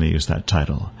Jesus when they used that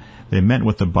title. They meant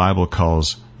what the Bible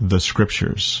calls the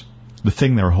Scriptures, the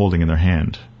thing they were holding in their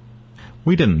hand.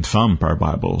 We didn't thump our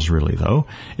Bibles, really, though.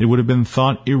 It would have been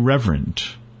thought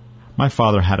irreverent. My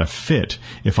father had a fit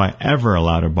if I ever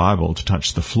allowed a Bible to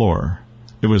touch the floor.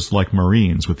 It was like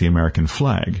Marines with the American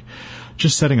flag.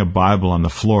 Just setting a Bible on the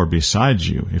floor beside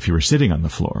you, if you were sitting on the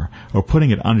floor, or putting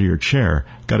it under your chair,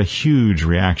 got a huge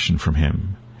reaction from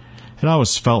him. It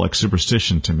always felt like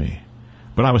superstition to me,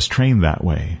 but I was trained that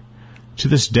way. To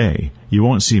this day, you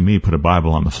won't see me put a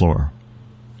Bible on the floor.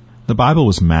 The Bible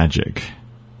was magic,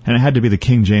 and it had to be the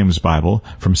King James Bible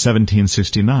from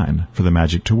 1769 for the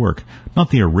magic to work, not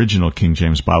the original King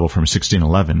James Bible from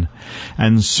 1611,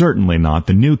 and certainly not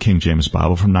the new King James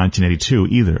Bible from 1982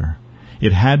 either.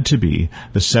 It had to be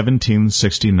the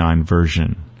 1769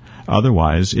 version.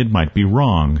 Otherwise, it might be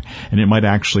wrong, and it might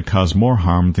actually cause more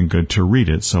harm than good to read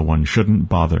it, so one shouldn't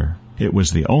bother. It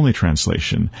was the only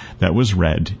translation that was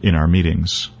read in our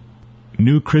meetings.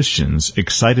 New Christians,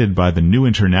 excited by the New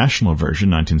International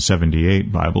Version,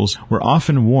 1978 Bibles, were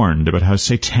often warned about how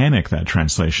satanic that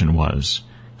translation was.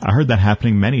 I heard that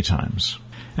happening many times.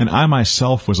 And I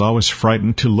myself was always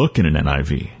frightened to look in an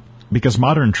NIV, because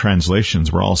modern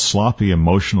translations were all sloppy,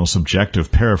 emotional,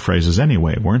 subjective paraphrases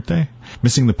anyway, weren't they?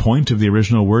 Missing the point of the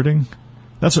original wording?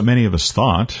 That's what many of us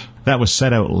thought. That was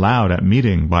said out loud at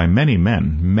meeting by many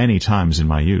men, many times in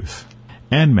my youth.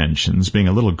 Anne mentions being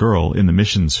a little girl in the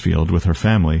missions field with her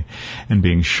family and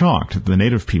being shocked that the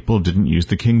native people didn't use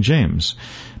the King James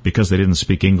because they didn't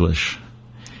speak English.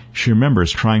 She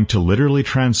remembers trying to literally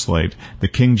translate the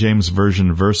King James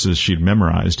Version verses she'd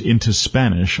memorized into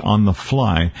Spanish on the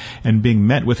fly and being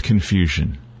met with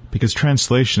confusion, because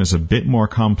translation is a bit more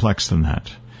complex than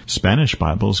that. Spanish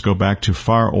Bibles go back to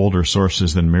far older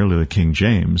sources than merely the King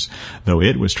James, though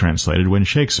it was translated when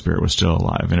Shakespeare was still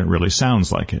alive, and it really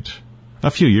sounds like it. A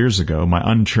few years ago, my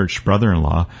unchurched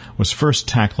brother-in-law was first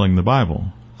tackling the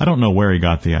Bible. I don't know where he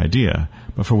got the idea,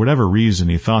 but for whatever reason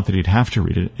he thought that he'd have to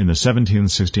read it in the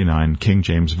 1769 King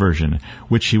James Version,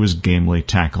 which he was gamely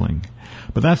tackling.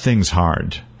 But that thing's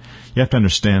hard. You have to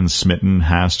understand smitten,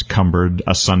 hast, cumbered,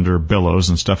 asunder, billows,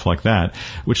 and stuff like that,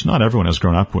 which not everyone has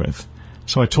grown up with.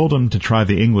 So I told him to try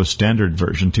the English Standard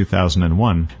Version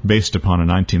 2001, based upon a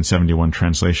 1971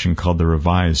 translation called the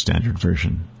Revised Standard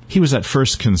Version. He was at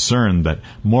first concerned that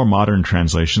more modern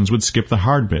translations would skip the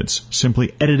hard bits,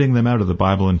 simply editing them out of the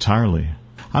Bible entirely.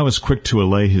 I was quick to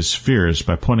allay his fears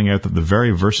by pointing out that the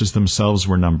very verses themselves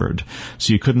were numbered,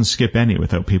 so you couldn't skip any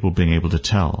without people being able to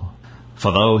tell.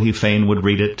 For though he fain would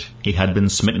read it, he had been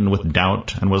smitten with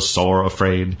doubt, and was sore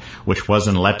afraid, which was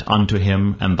let unto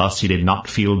him, and thus he did not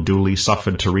feel duly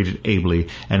suffered to read it ably,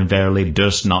 and verily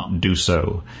durst not do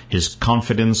so. His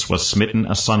confidence was smitten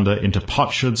asunder into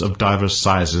potsherds of divers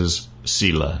sizes,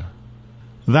 Selah.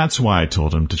 That's why I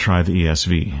told him to try the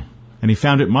ESV, and he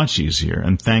found it much easier,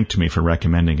 and thanked me for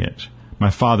recommending it.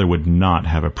 My father would not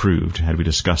have approved had we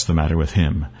discussed the matter with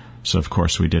him, so of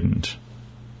course we didn't.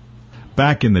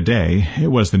 Back in the day, it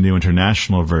was the New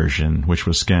International Version which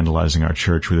was scandalizing our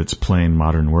church with its plain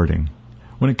modern wording.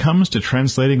 When it comes to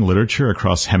translating literature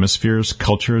across hemispheres,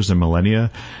 cultures, and millennia,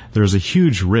 there is a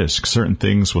huge risk certain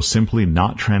things will simply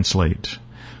not translate.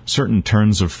 Certain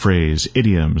turns of phrase,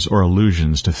 idioms, or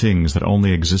allusions to things that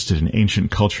only existed in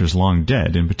ancient cultures long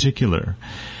dead in particular.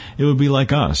 It would be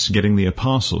like us getting the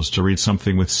apostles to read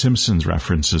something with Simpsons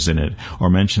references in it, or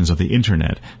mentions of the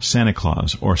Internet, Santa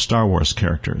Claus, or Star Wars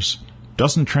characters.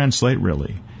 Doesn't translate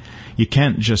really. You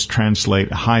can't just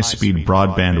translate high-speed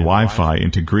broadband Wi-Fi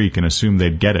into Greek and assume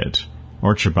they'd get it,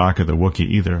 or Chewbacca the Wookiee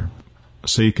either.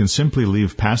 So you can simply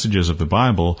leave passages of the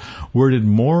Bible worded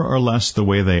more or less the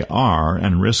way they are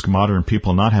and risk modern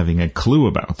people not having a clue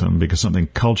about them because something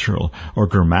cultural or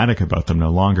grammatic about them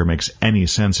no longer makes any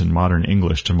sense in modern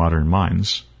English to modern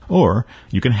minds. Or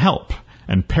you can help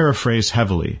and paraphrase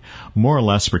heavily, more or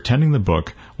less pretending the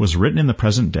book was written in the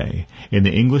present day, in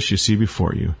the English you see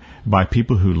before you, by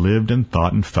people who lived and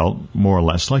thought and felt more or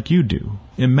less like you do.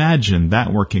 Imagine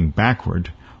that working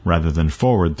backward rather than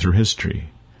forward through history,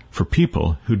 for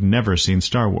people who'd never seen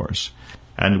Star Wars.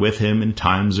 And with him in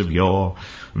times of yore,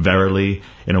 verily,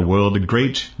 in a world a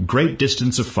great, great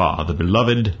distance afar, the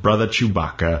beloved brother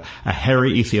Chewbacca, a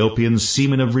hairy Ethiopian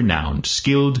seaman of renown,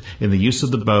 skilled in the use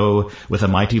of the bow, with a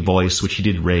mighty voice which he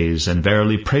did raise, and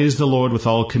verily praised the Lord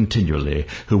withal continually,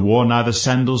 who wore neither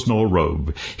sandals nor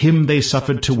robe. Him they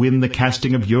suffered to win the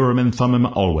casting of Urim and Thummim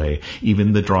alway,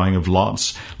 even the drawing of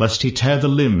lots, lest he tear the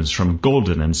limbs from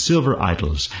golden and silver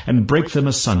idols, and break them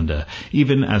asunder,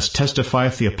 even as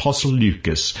testifieth the apostle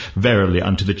Lucas, verily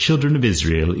unto the children of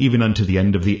Israel, even unto the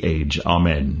end of the age.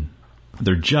 Amen.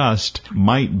 There just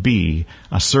might be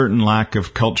a certain lack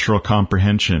of cultural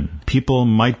comprehension. People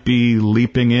might be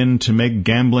leaping in to make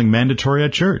gambling mandatory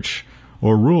at church,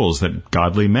 or rules that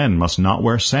godly men must not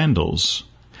wear sandals.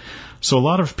 So a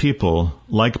lot of people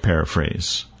like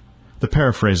paraphrase. The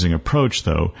paraphrasing approach,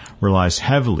 though, relies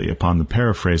heavily upon the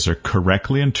paraphraser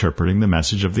correctly interpreting the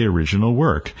message of the original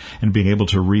work and being able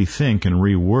to rethink and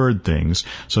reword things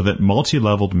so that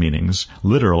multi-leveled meanings,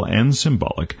 literal and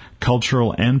symbolic,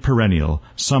 cultural and perennial,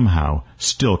 somehow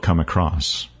still come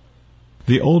across.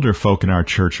 The older folk in our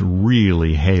church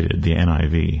really hated the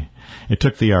NIV. It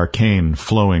took the arcane,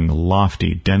 flowing,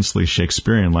 lofty, densely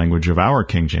Shakespearean language of our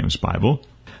King James Bible.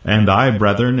 And I,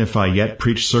 brethren, if I yet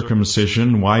preach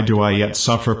circumcision, why do I yet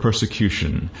suffer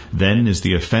persecution? Then is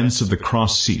the offense of the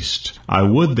cross ceased. I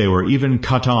would they were even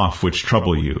cut off which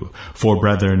trouble you. For,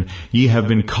 brethren, ye have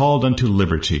been called unto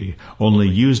liberty. Only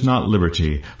use not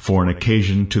liberty for an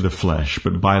occasion to the flesh,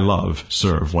 but by love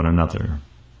serve one another.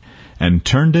 And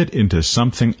turned it into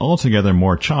something altogether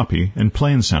more choppy and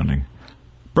plain-sounding.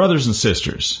 Brothers and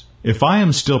sisters, if I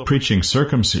am still preaching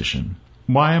circumcision,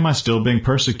 why am I still being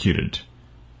persecuted?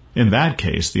 In that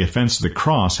case, the offense of the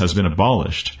cross has been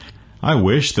abolished. I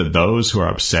wish that those who are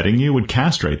upsetting you would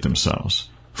castrate themselves.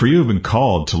 For you have been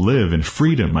called to live in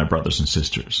freedom, my brothers and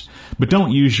sisters. But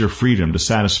don't use your freedom to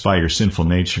satisfy your sinful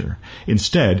nature.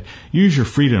 Instead, use your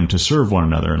freedom to serve one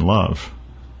another in love.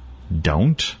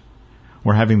 Don't?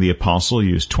 We're having the apostle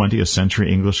use 20th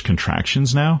century English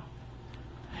contractions now?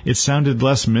 It sounded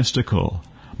less mystical,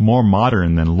 more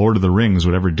modern than Lord of the Rings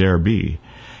would ever dare be.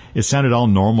 It sounded all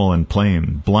normal and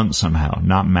plain, blunt somehow,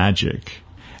 not magic.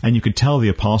 And you could tell the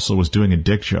apostle was doing a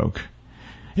dick joke.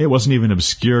 It wasn't even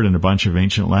obscured in a bunch of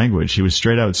ancient language. He was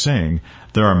straight out saying,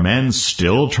 there are men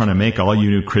still trying to make all you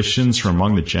new Christians from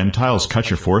among the Gentiles cut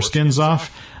your foreskins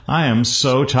off? I am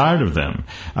so tired of them.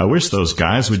 I wish those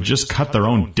guys would just cut their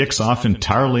own dicks off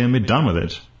entirely and be done with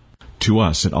it. To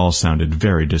us, it all sounded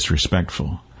very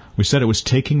disrespectful. We said it was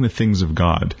taking the things of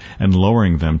God and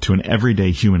lowering them to an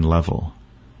everyday human level.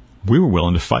 We were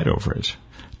willing to fight over it.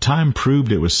 Time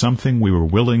proved it was something we were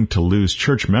willing to lose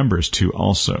church members to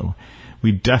also.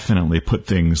 We definitely put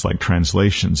things like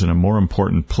translations in a more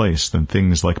important place than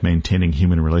things like maintaining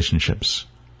human relationships.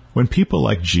 When people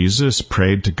like Jesus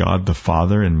prayed to God the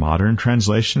Father in modern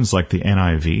translations like the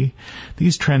NIV,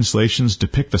 these translations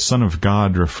depict the Son of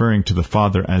God referring to the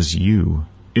Father as you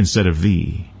instead of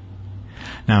thee.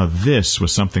 Now this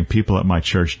was something people at my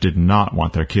church did not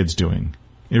want their kids doing.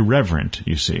 Irreverent,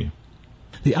 you see.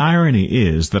 The irony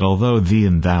is that although thee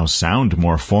and thou sound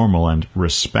more formal and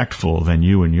respectful than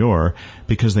you and your,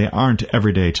 because they aren't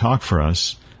everyday talk for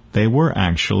us, they were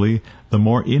actually the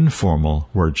more informal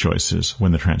word choices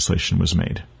when the translation was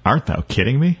made. Art thou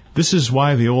kidding me? This is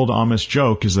why the old Amish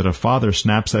joke is that a father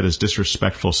snaps at his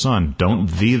disrespectful son, don't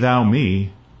thee thou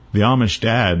me. The Amish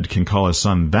dad can call his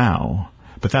son thou,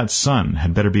 but that son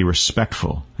had better be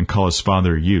respectful and call his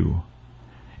father you.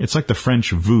 It's like the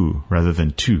French vous rather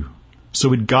than tu. So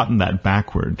we'd gotten that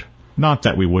backward. Not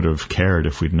that we would have cared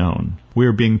if we'd known. We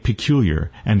were being peculiar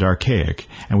and archaic,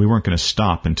 and we weren't going to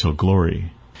stop until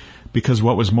glory. Because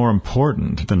what was more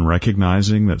important than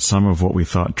recognizing that some of what we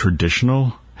thought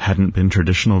traditional hadn't been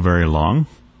traditional very long?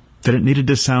 That it needed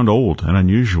to sound old and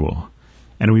unusual.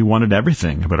 And we wanted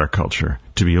everything about our culture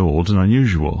to be old and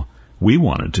unusual. We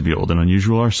wanted to be old and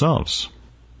unusual ourselves.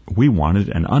 We wanted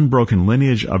an unbroken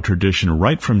lineage of tradition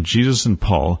right from Jesus and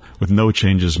Paul with no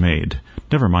changes made.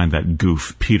 Never mind that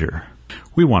goof, Peter.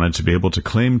 We wanted to be able to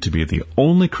claim to be the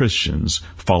only Christians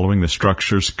following the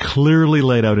structures clearly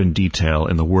laid out in detail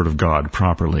in the Word of God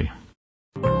properly.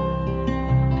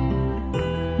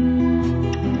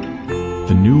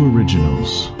 The New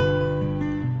Originals.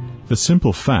 The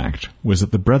simple fact was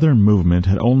that the Brethren movement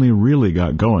had only really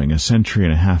got going a century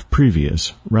and a half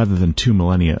previous, rather than 2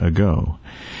 millennia ago.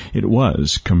 It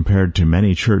was, compared to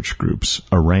many church groups,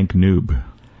 a rank noob.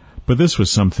 But this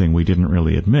was something we didn't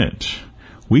really admit.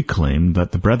 We claimed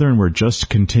that the Brethren were just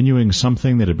continuing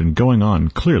something that had been going on,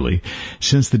 clearly,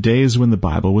 since the days when the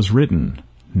Bible was written.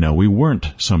 No, we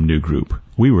weren't some new group.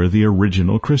 We were the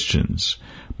original Christians.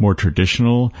 More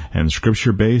traditional and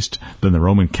scripture-based than the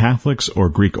Roman Catholics or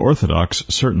Greek Orthodox,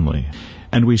 certainly.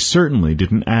 And we certainly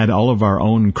didn't add all of our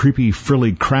own creepy,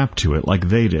 frilly crap to it like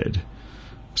they did.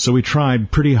 So we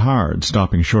tried pretty hard,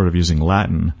 stopping short of using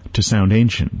Latin, to sound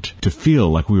ancient, to feel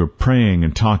like we were praying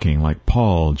and talking like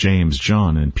Paul, James,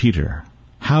 John, and Peter.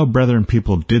 How Brethren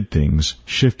people did things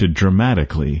shifted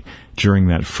dramatically during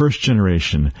that first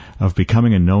generation of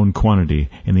becoming a known quantity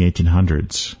in the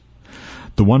 1800s.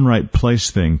 The one right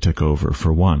place thing took over,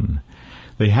 for one.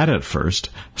 They had at first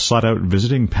sought out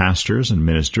visiting pastors and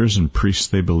ministers and priests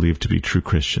they believed to be true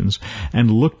Christians,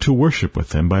 and looked to worship with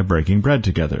them by breaking bread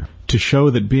together, to show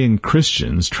that being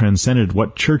Christians transcended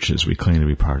what churches we claim to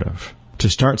be part of, to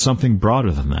start something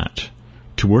broader than that,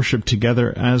 to worship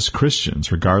together as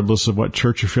Christians, regardless of what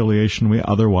church affiliation we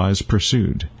otherwise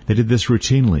pursued. They did this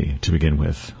routinely, to begin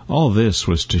with. All this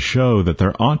was to show that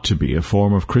there ought to be a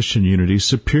form of Christian unity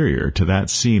superior to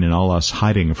that seen in all us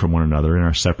hiding from one another in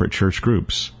our separate church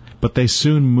groups. But they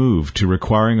soon moved to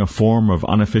requiring a form of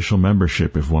unofficial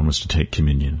membership if one was to take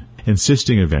communion,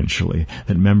 insisting eventually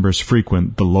that members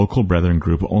frequent the local brethren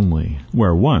group only,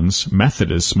 where once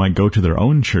Methodists might go to their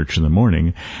own church in the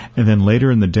morning and then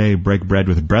later in the day break bread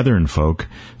with brethren folk.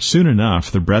 Soon enough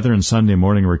the brethren Sunday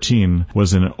morning routine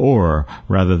was an or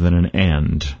rather than an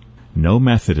and. No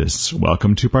Methodists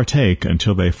welcome to partake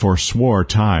until they forswore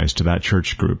ties to that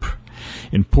church group.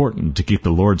 Important to keep the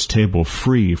Lord's table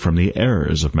free from the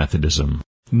errors of Methodism.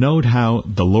 Note how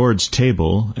the Lord's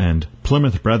Table and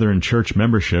Plymouth Brethren Church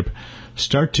membership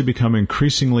start to become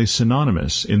increasingly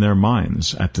synonymous in their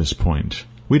minds at this point.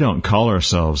 We don't call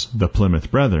ourselves the Plymouth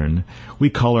Brethren.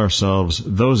 We call ourselves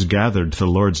those gathered to the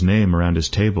Lord's name around His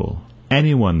table.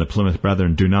 Anyone the Plymouth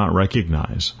Brethren do not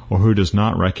recognize, or who does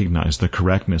not recognize the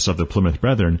correctness of the Plymouth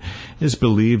Brethren, is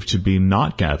believed to be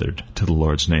not gathered to the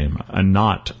Lord's name, and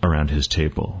not around His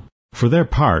table. For their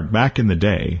part, back in the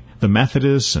day, the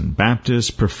Methodists and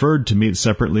Baptists preferred to meet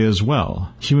separately as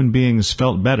well. Human beings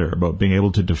felt better about being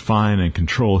able to define and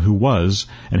control who was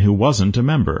and who wasn't a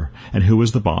member, and who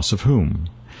was the boss of whom.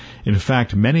 In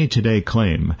fact, many today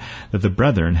claim that the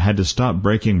Brethren had to stop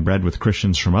breaking bread with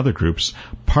Christians from other groups,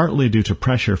 partly due to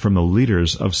pressure from the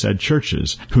leaders of said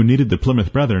churches, who needed the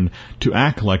Plymouth Brethren to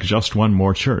act like just one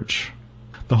more church.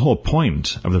 The whole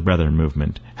point of the Brethren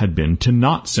movement had been to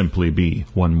not simply be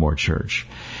one more church.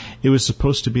 It was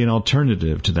supposed to be an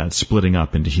alternative to that splitting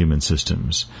up into human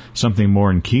systems, something more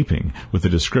in keeping with the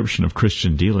description of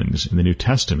Christian dealings in the New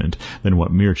Testament than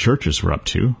what mere churches were up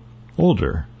to.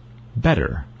 Older,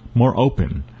 better, more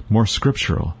open, more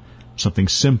scriptural, something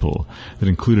simple that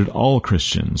included all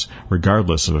Christians,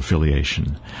 regardless of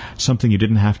affiliation, something you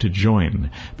didn't have to join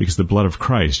because the blood of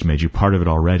Christ made you part of it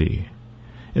already.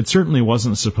 It certainly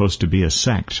wasn't supposed to be a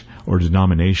sect or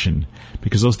denomination,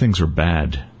 because those things were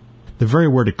bad. The very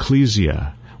word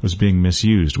ecclesia was being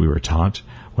misused, we were taught,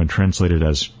 when translated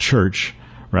as church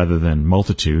rather than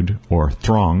multitude or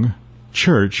throng.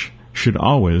 Church should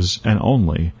always and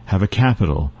only have a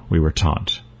capital, we were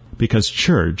taught, because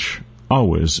church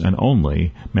always and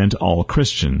only meant all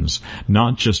Christians,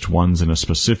 not just ones in a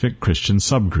specific Christian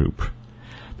subgroup.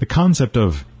 The concept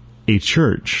of a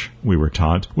church, we were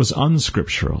taught, was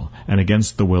unscriptural and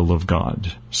against the will of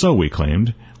God. So, we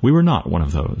claimed, we were not one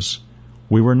of those.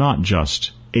 We were not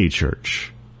just a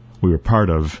church. We were part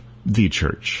of the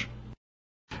church.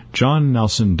 John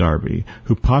Nelson Darby,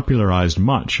 who popularized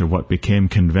much of what became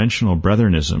conventional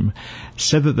Brethrenism,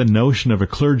 said that the notion of a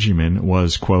clergyman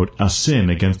was, quote, a sin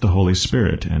against the Holy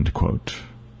Spirit, end quote.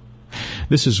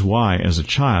 This is why, as a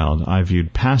child, I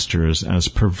viewed pastors as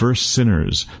perverse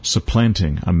sinners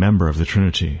supplanting a member of the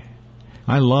Trinity.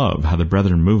 I love how the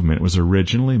Brethren movement was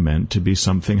originally meant to be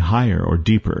something higher or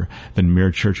deeper than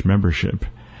mere church membership,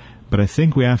 but I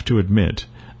think we have to admit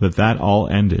that all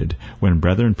ended when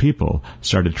Brethren people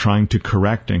started trying to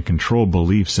correct and control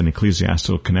beliefs and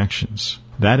ecclesiastical connections.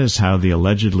 That is how the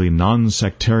allegedly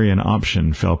non-sectarian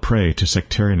option fell prey to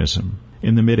sectarianism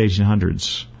in the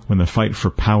mid-1800s, when the fight for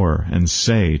power and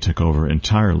say took over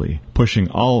entirely, pushing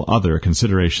all other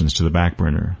considerations to the back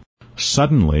burner.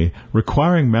 Suddenly,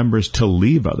 requiring members to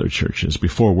leave other churches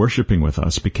before worshiping with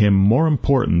us became more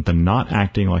important than not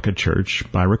acting like a church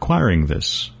by requiring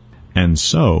this. And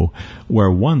so,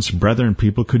 where once Brethren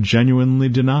people could genuinely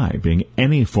deny being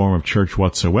any form of church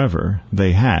whatsoever,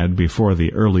 they had, before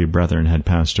the early Brethren had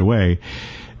passed away,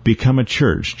 become a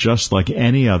church just like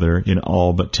any other in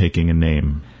all but taking a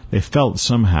name. They felt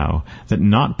somehow that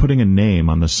not putting a name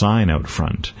on the sign out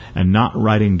front, and not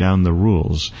writing down the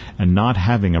rules, and not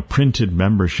having a printed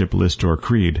membership list or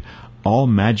creed, all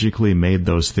magically made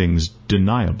those things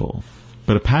deniable.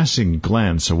 But a passing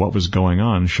glance at what was going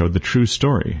on showed the true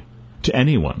story. To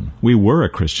anyone, we were a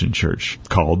Christian church,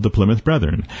 called the Plymouth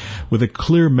Brethren, with a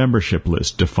clear membership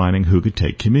list defining who could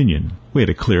take communion. We had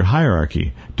a clear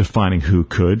hierarchy, defining who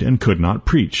could and could not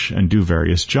preach and do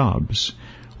various jobs.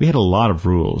 We had a lot of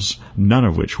rules, none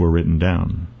of which were written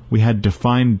down. We had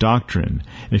defined doctrine,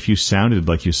 and if you sounded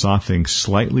like you saw things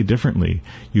slightly differently,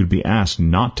 you'd be asked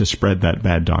not to spread that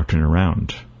bad doctrine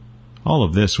around. All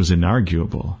of this was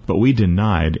inarguable, but we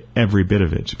denied every bit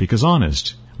of it, because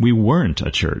honest, we weren't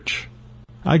a church.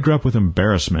 I grew up with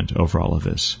embarrassment over all of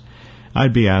this.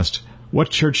 I'd be asked,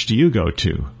 "What church do you go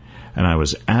to?" And I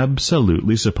was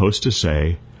absolutely supposed to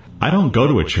say, "I don't go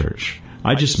to a church.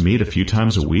 I just meet a few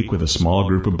times a week with a small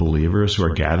group of believers who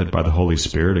are gathered by the Holy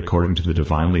Spirit according to the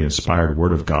divinely inspired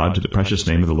Word of God to the precious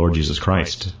name of the Lord Jesus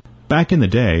Christ. Back in the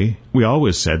day, we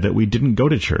always said that we didn't go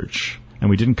to church, and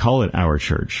we didn't call it our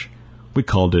church. We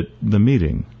called it the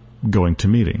meeting, going to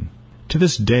meeting. To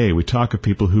this day, we talk of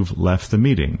people who've left the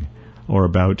meeting, or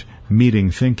about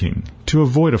meeting thinking, to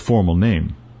avoid a formal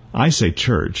name. I say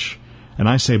church, and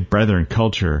I say brethren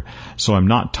culture, so I'm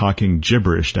not talking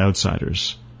gibberish to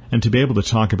outsiders, and to be able to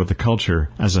talk about the culture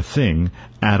as a thing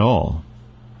at all.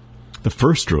 The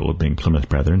first rule of being Plymouth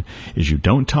Brethren is you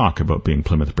don't talk about being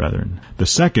Plymouth Brethren. The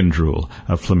second rule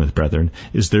of Plymouth Brethren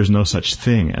is there's no such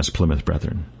thing as Plymouth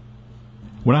Brethren.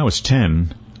 When I was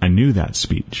 10, I knew that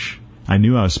speech. I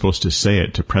knew I was supposed to say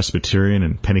it to Presbyterian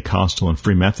and Pentecostal and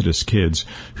Free Methodist kids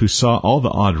who saw all the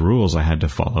odd rules I had to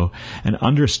follow and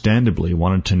understandably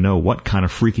wanted to know what kind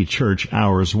of freaky church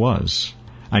ours was.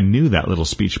 I knew that little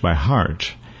speech by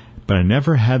heart, but I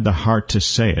never had the heart to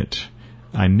say it.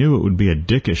 I knew it would be a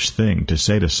dickish thing to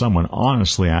say to someone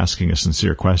honestly asking a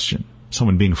sincere question,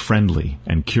 someone being friendly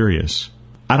and curious.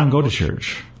 I don't go to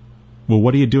church. Well,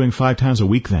 what are you doing 5 times a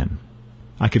week then?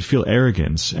 I could feel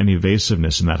arrogance and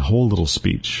evasiveness in that whole little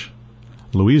speech.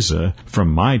 Louisa, from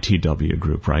my TW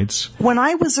group, writes, When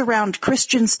I was around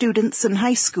Christian students in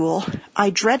high school, I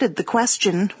dreaded the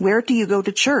question, where do you go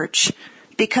to church?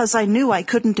 Because I knew I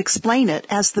couldn't explain it,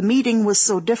 as the meeting was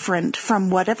so different from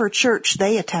whatever church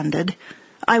they attended.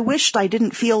 I wished I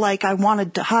didn't feel like I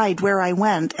wanted to hide where I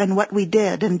went and what we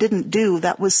did and didn't do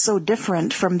that was so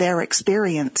different from their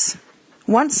experience.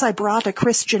 Once I brought a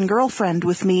Christian girlfriend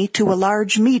with me to a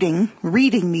large reading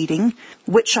meeting,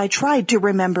 which I tried to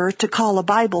remember to call a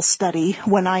Bible study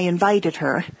when I invited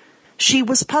her. She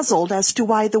was puzzled as to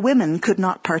why the women could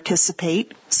not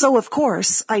participate, so of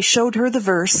course I showed her the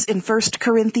verse in 1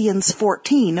 Corinthians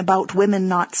 14 about women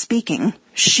not speaking.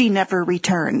 She never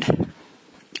returned.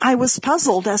 I was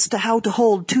puzzled as to how to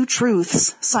hold 2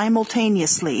 truths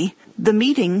simultaneously. The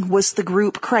meeting was the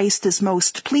group Christ is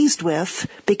most pleased with,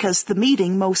 because the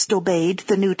meeting most obeyed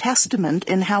the New Testament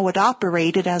in how it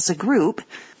operated as a group,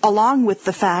 along with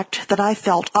the fact that I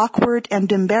felt awkward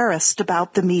and embarrassed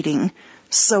about the meeting,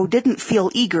 so didn't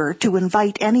feel eager to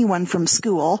invite anyone from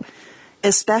school,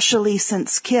 especially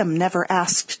since Kim never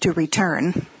asked to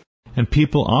return. And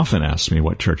people often asked me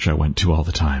what church I went to all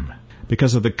the time,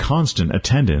 because of the constant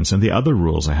attendance and the other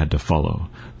rules I had to follow.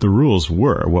 The rules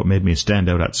were what made me stand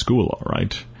out at school, all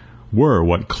right. Were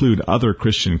what clued other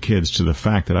Christian kids to the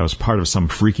fact that I was part of some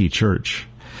freaky church.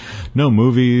 No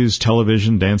movies,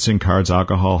 television, dancing, cards,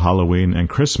 alcohol, Halloween, and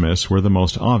Christmas were the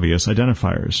most obvious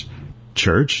identifiers.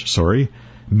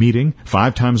 Meeting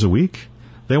 5 times a week?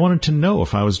 They wanted to know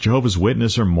if I was Jehovah's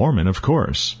Witness or Mormon, of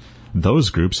course. Those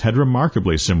groups had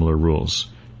remarkably similar rules.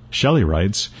 Shelley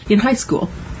writes, In high school,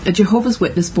 a Jehovah's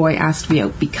Witness boy asked me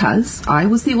out because I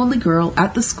was the only girl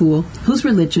at the school whose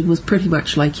religion was pretty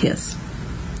much like his.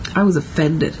 I was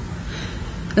offended.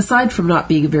 Aside from not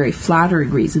being a very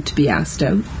flattering reason to be asked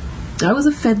out, I was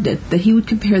offended that he would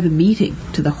compare the meeting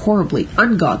to the horribly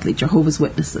ungodly Jehovah's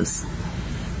Witnesses.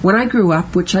 When I grew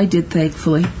up, which I did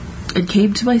thankfully, and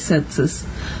came to my senses,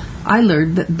 I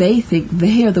learned that they think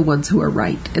they are the ones who are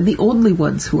right, and the only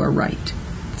ones who are right.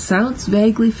 Sounds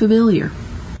vaguely familiar.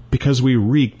 Because we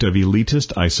reeked of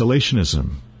elitist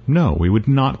isolationism. No, we would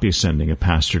not be sending a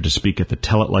pastor to speak at the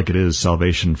Tell It Like It Is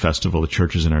Salvation Festival the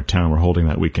churches in our town were holding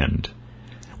that weekend.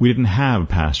 We didn't have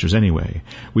pastors anyway.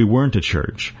 We weren't a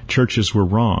church. Churches were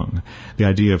wrong. The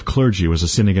idea of clergy was a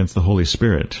sin against the Holy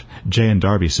Spirit. Jay and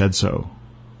Darby said so.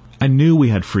 I knew we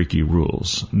had freaky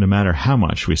rules. No matter how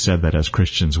much we said that as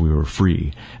Christians we were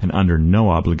free and under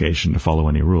no obligation to follow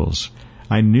any rules.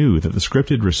 I knew that the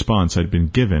scripted response I'd been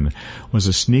given was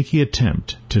a sneaky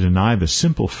attempt to deny the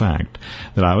simple fact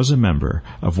that I was a member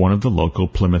of one of the local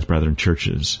Plymouth Brethren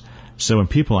churches. So when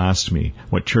people asked me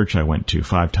what church I went to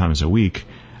 5 times a week,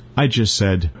 I just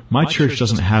said, my church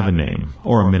doesn't have a name,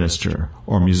 or a minister,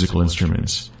 or musical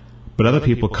instruments. But other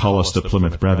people call us the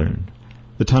Plymouth Brethren.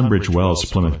 The Tunbridge Wells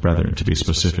Plymouth Brethren, to be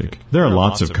specific. There are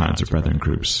lots of kinds of Brethren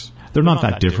groups. They're not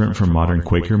that different from modern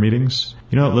Quaker meetings.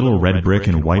 You know that little red brick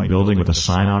and white building with a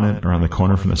sign on it around the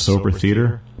corner from the Sober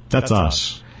Theater? That's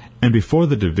us. And before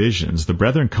the divisions, the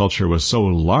Brethren culture was so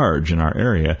large in our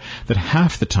area that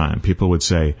half the time people would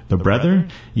say, the Brethren?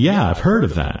 Yeah, I've heard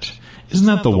of that. Isn't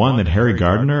that the one that Harry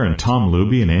Gardner and Tom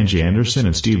Luby and Angie Anderson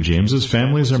and Steve James's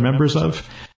families are members of?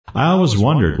 I always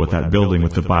wondered what that building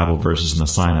with the Bible verses and the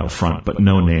sign out front, but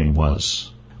no name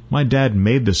was. My dad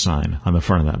made the sign on the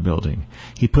front of that building.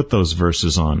 He put those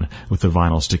verses on with the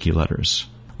vinyl sticky letters.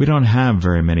 We don't have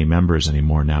very many members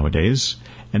anymore nowadays.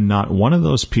 and not one of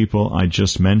those people I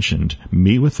just mentioned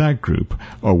meet with that group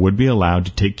or would be allowed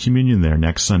to take communion there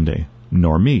next Sunday.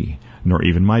 Nor me, nor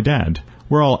even my dad.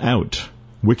 We're all out.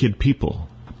 Wicked people.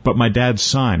 But my dad's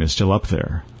sign is still up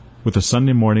there, with the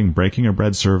Sunday morning breaking of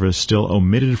bread service still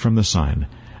omitted from the sign,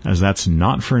 as that's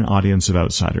not for an audience of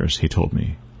outsiders, he told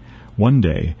me. One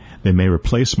day, they may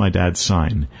replace my dad's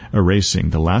sign,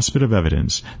 erasing the last bit of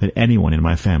evidence that anyone in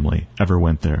my family ever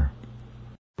went there.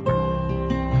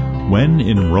 When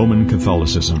in Roman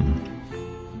Catholicism.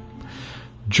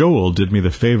 Joel did me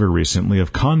the favor recently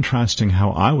of contrasting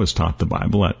how I was taught the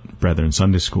Bible at Brethren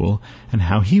Sunday School and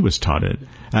how he was taught it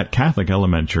at Catholic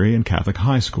Elementary and Catholic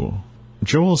High School.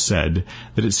 Joel said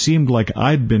that it seemed like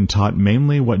I'd been taught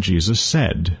mainly what Jesus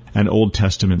said, and Old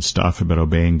Testament stuff about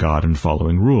obeying God and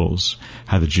following rules,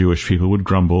 how the Jewish people would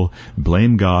grumble,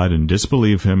 blame God, and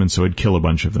disbelieve him, and so he'd kill a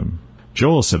bunch of them.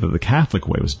 Joel said that the Catholic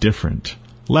way was different.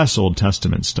 Less Old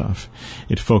Testament stuff.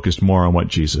 It focused more on what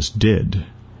Jesus did.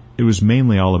 It was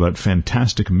mainly all about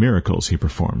fantastic miracles he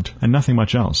performed, and nothing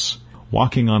much else.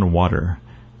 Walking on water,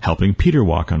 helping Peter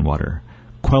walk on water,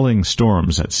 quelling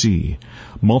storms at sea,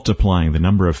 multiplying the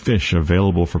number of fish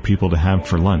available for people to have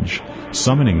for lunch,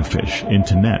 summoning fish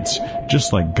into nets,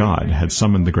 just like God had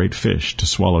summoned the great fish to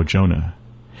swallow Jonah.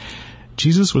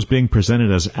 Jesus was being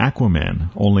presented as Aquaman,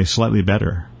 only slightly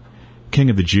better.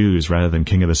 King of the Jews rather than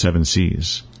King of the Seven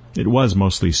Seas. It was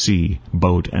mostly sea,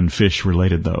 boat, and fish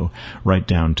related, though, right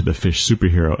down to the fish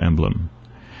superhero emblem.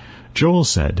 Joel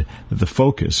said that the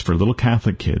focus for little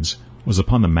Catholic kids was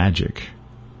upon the magic.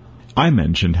 I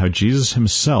mentioned how Jesus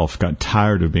himself got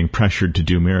tired of being pressured to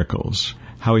do miracles,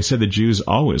 how he said the Jews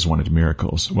always wanted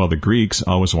miracles, while the Greeks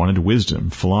always wanted wisdom,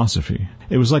 philosophy.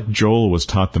 It was like Joel was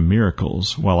taught the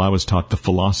miracles, while I was taught the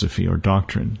philosophy or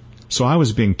doctrine. So I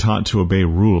was being taught to obey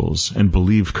rules and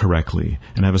believe correctly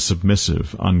and have a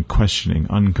submissive, unquestioning,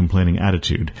 uncomplaining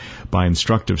attitude by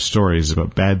instructive stories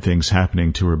about bad things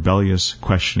happening to rebellious,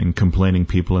 questioning, complaining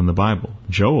people in the Bible.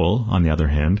 Joel, on the other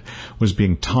hand, was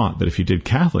being taught that if you did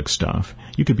Catholic stuff,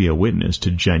 you could be a witness to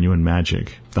genuine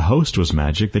magic. The host was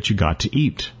magic that you got to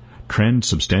eat.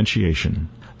 Transubstantiation.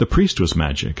 The priest was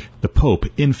magic. The Pope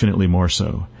infinitely more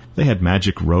so. They had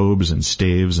magic robes and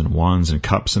staves and wands and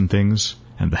cups and things.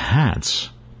 And the hats.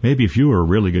 Maybe if you were a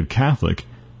really good Catholic,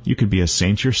 you could be a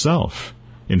saint yourself.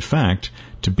 In fact,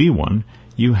 to be one,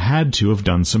 you had to have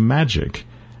done some magic.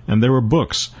 And there were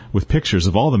books with pictures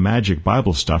of all the magic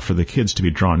Bible stuff for the kids to be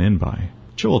drawn in by.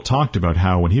 Joel talked about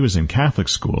how when he was in Catholic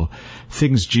school,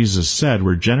 things Jesus said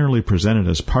were generally presented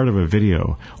as part of a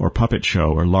video or puppet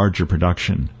show or larger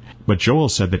production. But Joel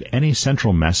said that any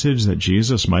central message that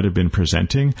Jesus might have been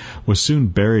presenting was soon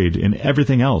buried in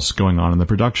everything else going on in the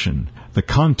production. The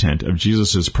content of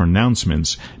Jesus'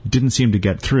 pronouncements didn't seem to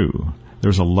get through. There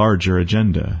was a larger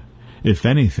agenda. If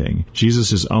anything,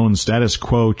 Jesus' own status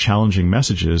quo challenging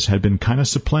messages had been kind of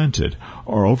supplanted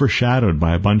or overshadowed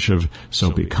by a bunch of so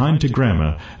be kind to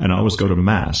Grandma and always go to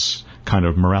Mass kind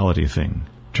of morality thing.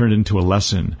 Turned into a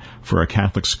lesson for a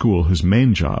Catholic school whose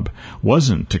main job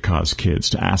wasn't to cause kids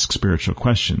to ask spiritual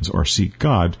questions or seek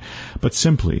God, but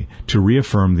simply to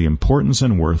reaffirm the importance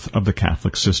and worth of the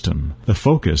Catholic system. The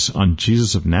focus on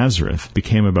Jesus of Nazareth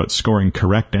became about scoring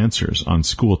correct answers on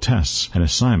school tests and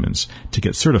assignments to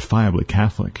get certifiably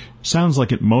Catholic. Sounds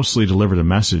like it mostly delivered a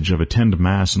message of attend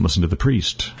Mass and listen to the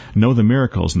priest, know the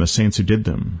miracles and the saints who did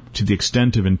them, to the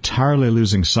extent of entirely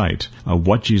losing sight of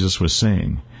what Jesus was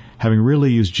saying, having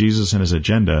really used Jesus and his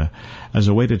agenda as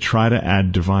a way to try to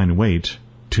add divine weight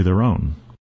to their own.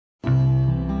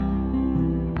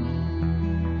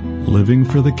 Living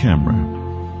for the camera.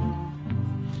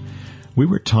 We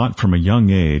were taught from a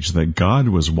young age that God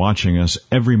was watching us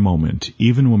every moment,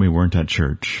 even when we weren't at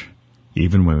church,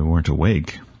 even when we weren't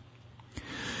awake.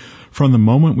 From the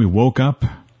moment we woke up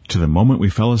to the moment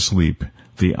we fell asleep,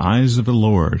 the eyes of the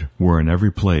Lord were in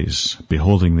every place,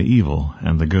 beholding the evil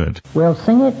and the good. We'll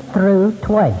sing it through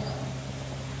twice,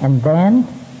 and then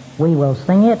we will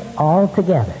sing it all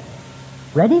together.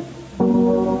 Ready?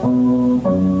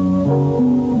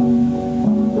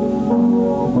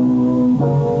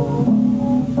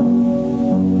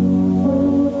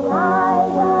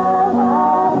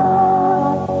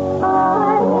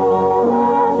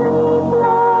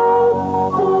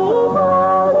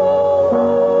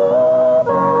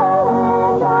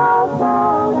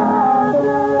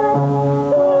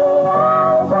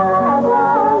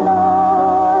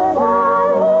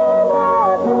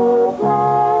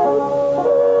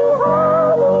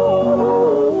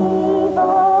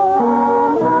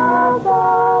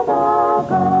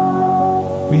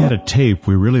 Tape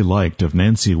we really liked of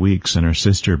Nancy Weeks and her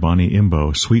sister Bonnie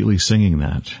Imbo sweetly singing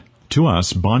that. To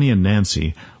us, Bonnie and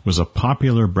Nancy was a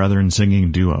popular brethren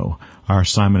singing duo, our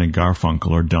Simon and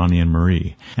Garfunkel or Donnie and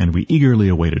Marie, and we eagerly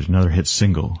awaited another hit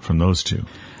single from those two.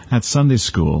 At Sunday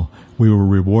school, we were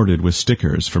rewarded with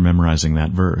stickers for memorizing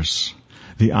that verse.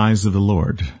 The eyes of the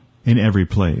Lord, in every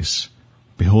place,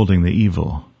 beholding the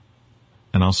evil,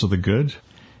 and also the good.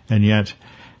 And yet,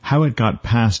 how it got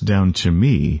passed down to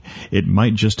me, it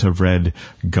might just have read,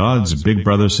 God's Big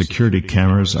Brother security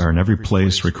cameras are in every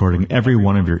place recording every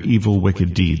one of your evil,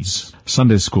 wicked deeds.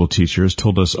 Sunday school teachers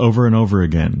told us over and over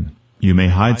again, you may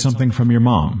hide something from your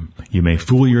mom, you may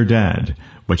fool your dad,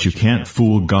 but you can't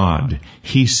fool God.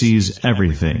 He sees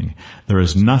everything. There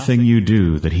is nothing you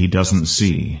do that he doesn't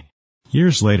see.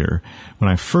 Years later, when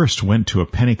I first went to a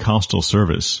Pentecostal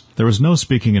service, there was no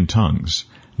speaking in tongues.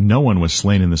 No one was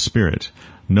slain in the Spirit.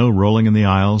 No rolling in the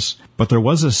aisles, but there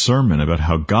was a sermon about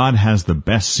how God has the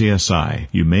best CSI.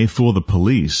 You may fool the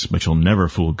police, but you'll never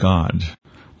fool God.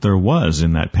 There was,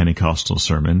 in that Pentecostal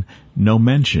sermon, no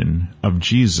mention of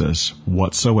Jesus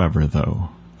whatsoever,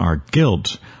 though. Our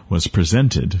guilt was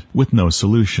presented with no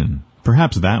solution.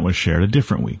 Perhaps that was shared a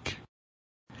different week.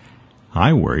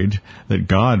 I worried that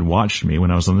God watched me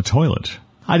when I was on the toilet.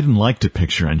 I didn't like to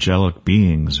picture angelic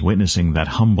beings witnessing that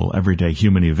humble, everyday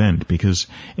human event because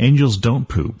angels don't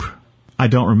poop. I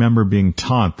don't remember being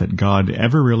taught that God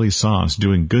ever really saw us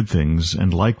doing good things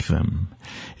and liked them.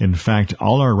 In fact,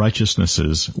 all our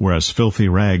righteousnesses were as filthy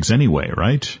rags anyway,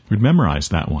 right? We'd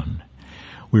memorized that one.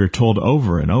 We were told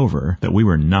over and over that we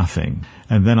were nothing,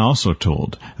 and then also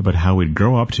told about how we'd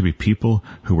grow up to be people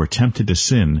who were tempted to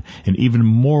sin in even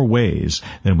more ways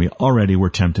than we already were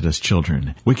tempted as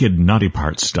children. Wicked, naughty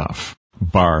part stuff.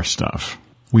 Bar stuff.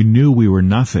 We knew we were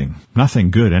nothing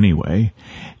good anyway,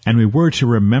 and we were to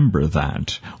remember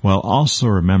that, while also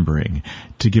remembering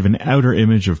to give an outer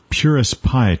image of purest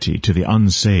piety to the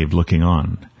unsaved looking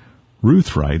on.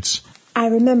 Ruth writes, I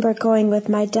remember going with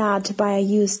my dad to buy a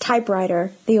used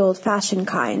typewriter, the old-fashioned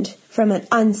kind, from an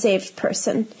unsaved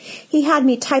person. He had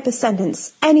me type a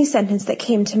sentence, any sentence that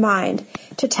came to mind,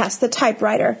 to test the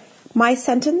typewriter. My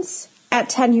sentence, at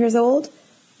 10 years old,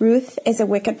 Ruth is a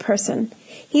wicked person.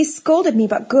 He scolded me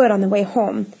but good on the way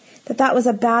home, that was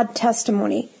a bad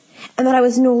testimony, and that I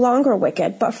was no longer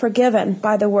wicked, but forgiven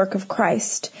by the work of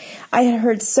Christ. I had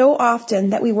heard so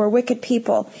often that we were wicked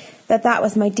people that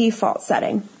was my default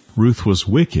setting. Ruth was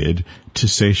wicked to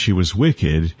say she was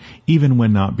wicked, even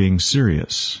when not being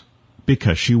serious.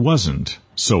 Because she wasn't,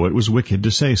 so it was wicked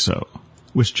to say so.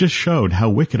 Which just showed how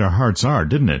wicked our hearts are,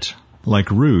 didn't it?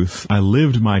 Like Ruth, I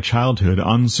lived my childhood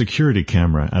on security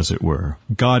camera, as it were.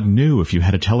 God knew if you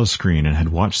had a telescreen and had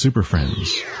watched Super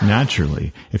Friends.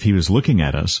 Naturally, if he was looking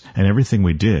at us and everything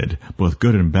we did, both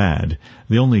good and bad,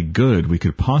 the only good we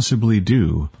could possibly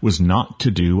do was not to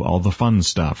do all the fun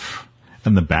stuff.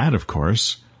 And the bad, of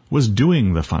course, was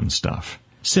doing the fun stuff.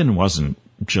 Sin wasn't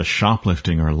just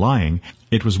shoplifting or lying.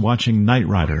 It was watching Knight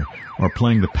Rider or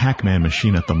playing the Pac-Man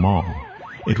machine at the mall.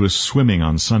 It was swimming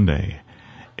on Sunday.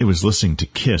 It was listening to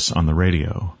Kiss on the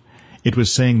radio. It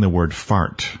was saying the word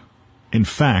fart. In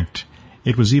fact,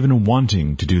 it was even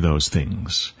wanting to do those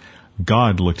things.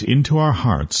 God looked into our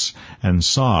hearts and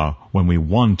saw when we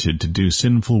wanted to do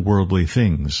sinful worldly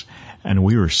things, and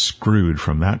we were screwed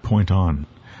from that point on.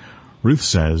 Ruth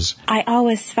says, I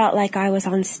always felt like I was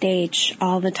on stage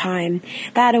all the time.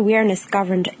 That awareness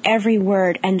governed every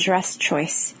word and dress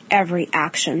choice, every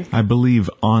action. I believe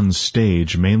on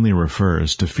stage mainly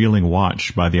refers to feeling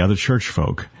watched by the other church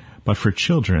folk. But for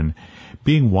children,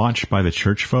 being watched by the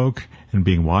church folk and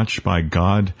being watched by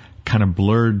God kind of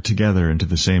blurred together into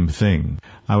the same thing.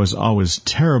 I was always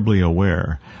terribly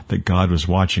aware that God was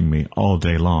watching me all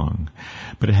day long,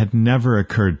 but it had never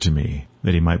occurred to me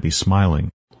that he might be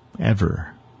smiling.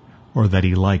 Ever, or that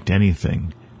he liked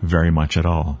anything very much at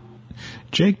all.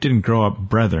 Jake didn't grow up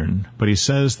brethren, but he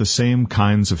says the same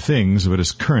kinds of things about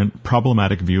his current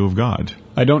problematic view of God.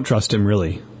 I don't trust him,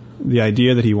 really. The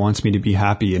idea that he wants me to be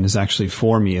happy and is actually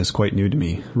for me is quite new to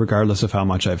me, regardless of how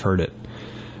much I've heard it.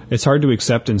 It's hard to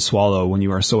accept and swallow when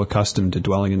you are so accustomed to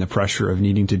dwelling in the pressure of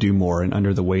needing to do more and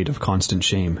under the weight of constant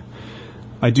shame.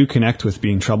 I do connect with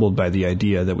being troubled by the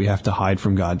idea that we have to hide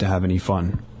from God to have any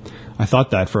fun. I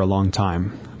thought that for a long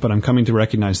time, but I'm coming to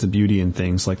recognize the beauty in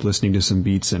things like listening to some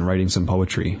beats and writing some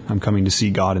poetry. I'm coming to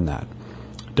see God in that.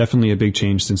 Definitely a big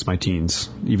change since my teens,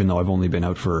 even though I've only been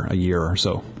out for a year or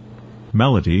so.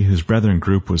 Melody, whose brethren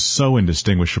group was so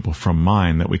indistinguishable from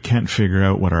mine that we can't figure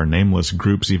out what our nameless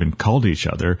groups even called each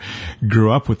other,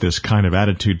 grew up with this kind of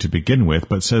attitude to begin with,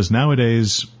 but says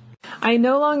nowadays I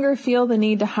no longer feel the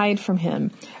need to hide from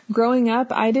him. Growing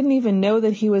up, I didn't even know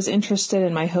that he was interested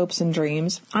in my hopes and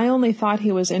dreams. I only thought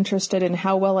he was interested in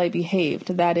how well I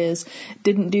behaved, that is,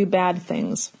 didn't do bad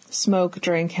things, smoke,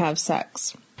 drink, have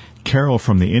sex. Carol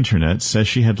from the internet says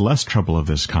she had less trouble of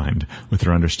this kind with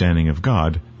her understanding of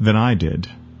God than I did.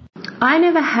 I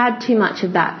never had too much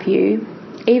of that view,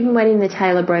 even when in the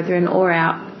Taylor Brethren or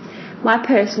out. My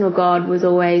personal God was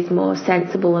always more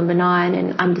sensible and benign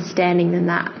and understanding than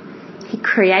that. He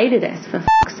created us, for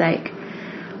fuck's sake.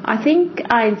 I think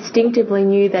I instinctively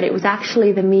knew that it was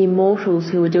actually the mere mortals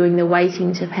who were doing the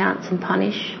waiting to pounce and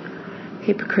punish.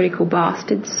 Hypocritical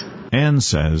bastards. Anne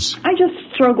says, I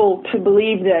just struggle to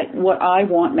believe that what I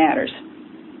want matters,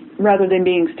 rather than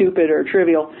being stupid or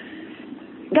trivial.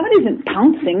 God isn't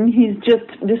pouncing, he's just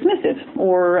dismissive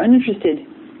or uninterested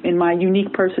in my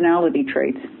unique personality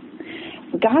traits.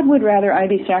 God would rather I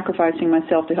be sacrificing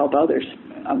myself to help others,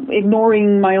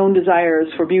 ignoring my own desires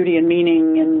for beauty and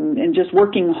meaning, and just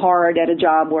working hard at a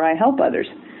job where I help others,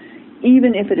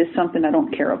 even if it is something I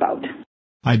don't care about.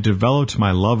 I developed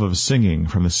my love of singing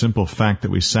from the simple fact that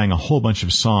we sang a whole bunch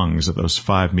of songs at those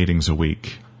 5 meetings a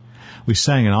week. We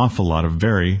sang an awful lot of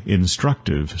very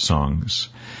instructive songs.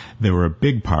 They were a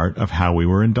big part of how we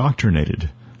were indoctrinated.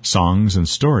 Songs and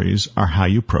stories are how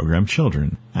you program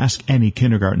children. Ask any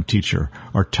kindergarten teacher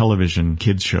or television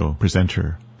kids show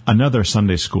presenter. Another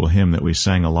Sunday school hymn that we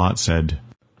sang a lot said,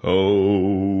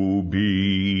 "Oh,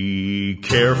 be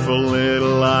careful,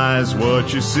 little eyes,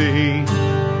 what you see.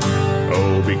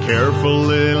 Oh, be careful,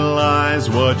 little eyes,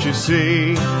 what you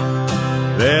see.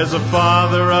 There's a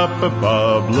Father up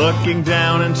above, looking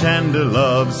down in tender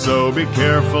love. So be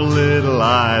careful, little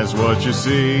eyes, what you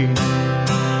see."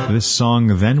 This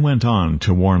song then went on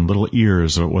to warn little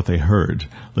ears about what they heard,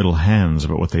 little hands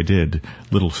about what they did,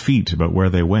 little feet about where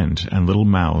they went, and little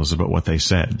mouths about what they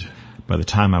said. By the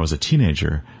time I was a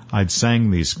teenager, I'd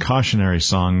sang these cautionary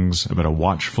songs about a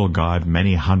watchful God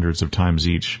many hundreds of times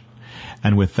each.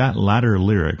 And with that latter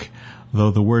lyric,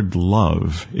 though the word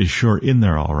love is sure in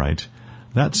there all right,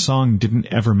 that song didn't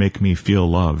ever make me feel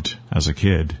loved as a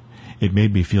kid. It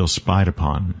made me feel spied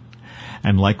upon,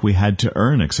 and like we had to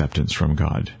earn acceptance from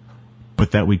God.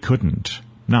 But that we couldn't,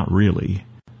 not really,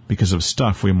 because of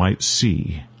stuff we might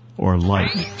see or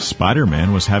like.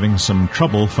 Spider-Man was having some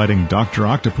trouble fighting Dr.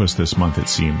 Octopus this month, it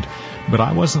seemed, but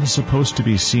I wasn't supposed to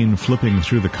be seen flipping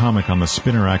through the comic on the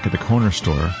spinner rack at the corner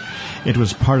store. It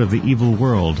was part of the evil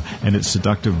world and its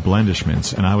seductive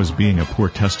blandishments, and I was being a poor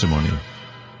testimony.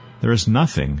 There is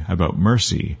nothing about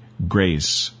mercy,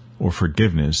 grace, or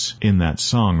forgiveness in that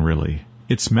song, really.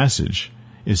 Its message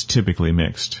is typically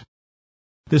mixed.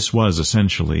 This was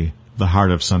essentially the heart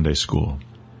of Sunday school.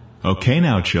 Okay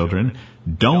now, children,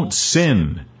 don't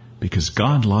sin, because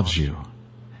God loves you.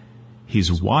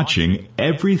 He's watching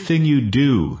everything you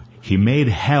do. He made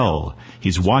hell.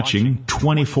 He's watching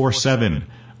 24/7.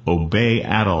 Obey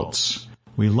adults.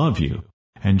 We love you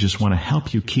and just want to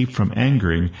help you keep from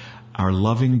angering our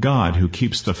loving God who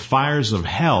keeps the fires of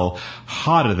hell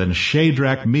hotter than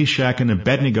Shadrach, Meshach, and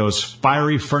Abednego's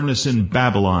fiery furnace in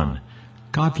Babylon.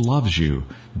 God loves you.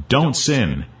 Don't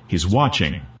sin. He's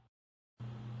watching.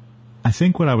 I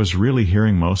think what I was really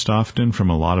hearing most often from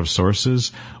a lot of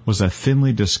sources was a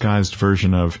thinly disguised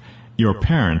version of, your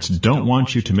parents don't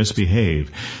want you to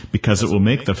misbehave because it will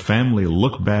make the family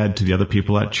look bad to the other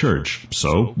people at church,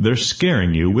 so they're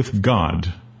scaring you with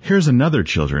God. Here's another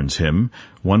children's hymn,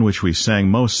 one which we sang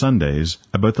most Sundays,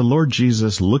 about the Lord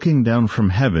Jesus looking down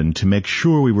from heaven to make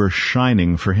sure we were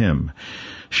shining for Him.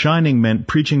 Shining meant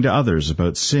preaching to others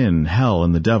about sin, hell,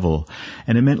 and the devil,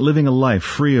 and it meant living a life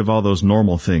free of all those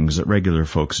normal things that regular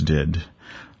folks did.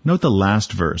 Note the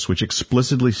last verse, which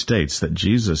explicitly states that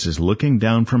Jesus is looking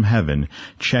down from heaven,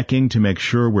 checking to make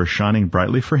sure we're shining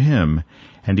brightly for Him,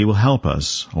 and He will help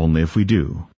us only if we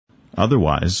do.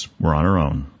 Otherwise, we're on our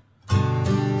own.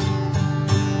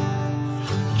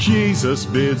 Jesus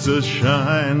bids us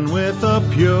shine with a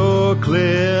pure,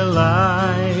 clear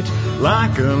light,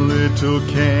 like a little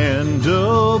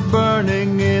candle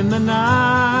burning in the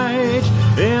night.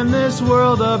 In this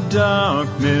world of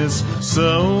darkness,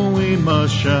 so we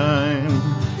must shine.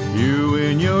 You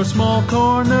in your small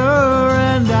corner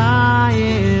and I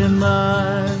in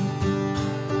mine.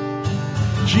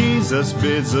 Jesus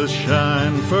bids us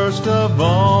shine first of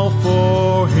all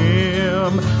for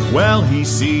Him. Well, He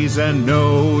sees and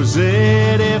knows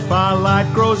it if our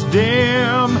light grows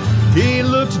dim. He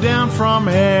looks down from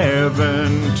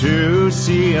heaven to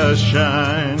see us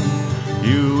shine.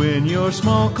 You in your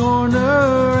small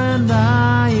corner and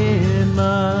I in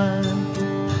mine.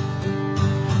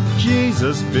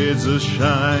 Jesus bids us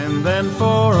shine then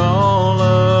for all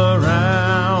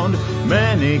around.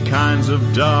 Many kinds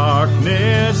of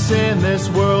darkness in this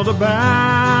world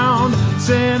abound,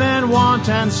 sin and want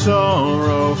and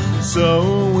sorrow,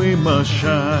 so we must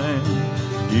shine.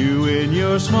 You in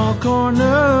your small corner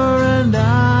and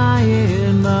I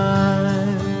in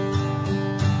mine.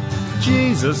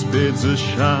 Jesus bids us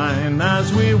shine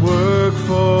as we work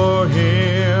for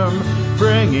Him,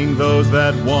 bringing those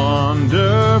that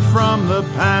wander from the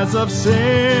paths of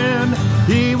sin.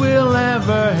 He will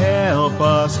ever help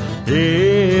us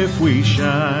if we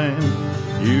shine.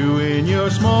 You in your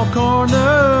small corner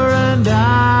and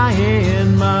I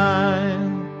in mine.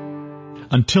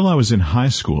 Until I was in high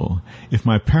school, if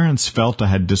my parents felt I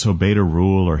had disobeyed a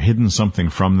rule or hidden something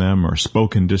from them or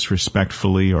spoken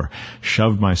disrespectfully or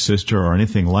shoved my sister or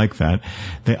anything like that,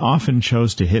 they often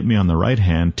chose to hit me on the right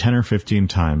hand 10 or 15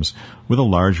 times with a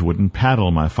large wooden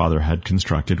paddle my father had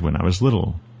constructed when I was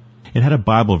little. It had a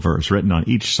Bible verse written on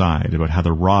each side about how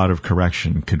the rod of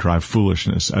correction could drive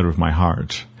foolishness out of my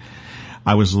heart.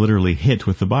 I was literally hit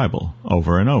with the Bible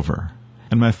over and over.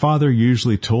 And my father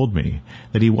usually told me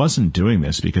that he wasn't doing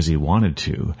this because he wanted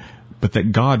to, but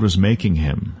that God was making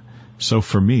him. So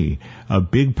for me, a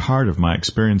big part of my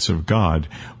experience of God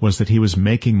was that He was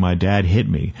making my dad hit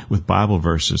me with Bible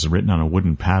verses written on a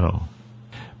wooden paddle.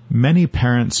 Many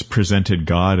parents presented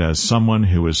God as someone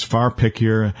who was far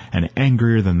pickier and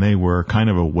angrier than they were, kind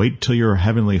of a wait till your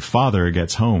heavenly Father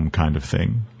gets home kind of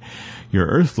thing. Your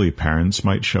earthly parents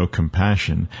might show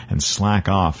compassion and slack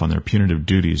off on their punitive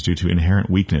duties due to inherent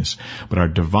weakness, but our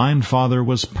divine Father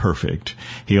was perfect.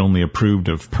 He only approved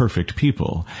of perfect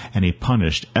people, and He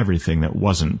punished everything that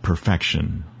wasn't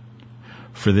perfection.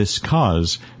 For this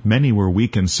cause, many were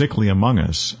weak and sickly among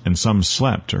us, and some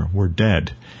slept or were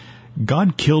dead.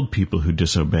 God killed people who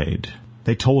disobeyed.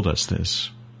 They told us this.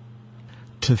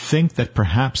 To think that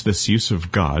perhaps this use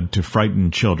of God to frighten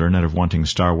children out of wanting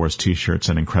Star Wars t-shirts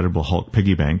and Incredible Hulk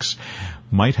piggy banks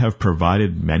might have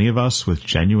provided many of us with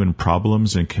genuine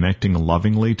problems in connecting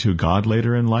lovingly to God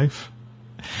later in life?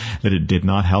 That it did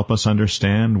not help us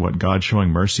understand what God showing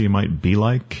mercy might be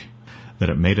like? That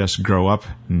it made us grow up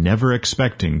never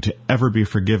expecting to ever be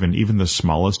forgiven even the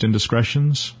smallest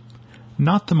indiscretions?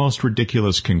 Not the most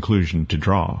ridiculous conclusion to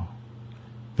draw.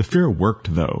 The fear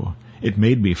worked, though. It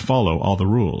made me follow all the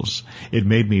rules. It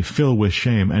made me fill with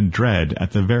shame and dread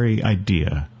at the very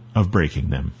idea of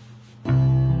breaking them.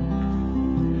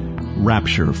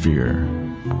 Rapture fear.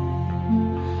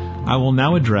 I will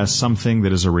now address something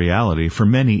that is a reality for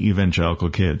many evangelical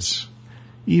kids.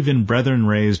 Even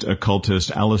Brethren-raised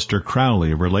occultist Aleister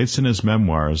Crowley relates in his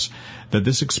memoirs that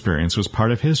this experience was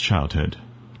part of his childhood.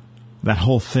 That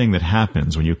whole thing that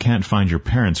happens when you can't find your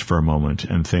parents for a moment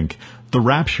and think, the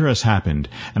rapture has happened,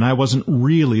 and I wasn't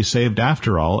really saved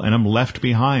after all, and I'm left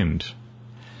behind.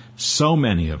 So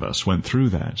many of us went through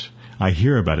that. I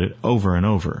hear about it over and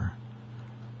over.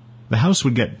 The house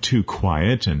would get too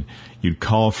quiet, and you'd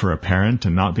call for a parent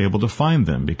and not be able to find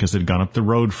them because they'd gone up the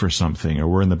road for something or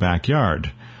were in the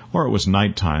backyard. Or it was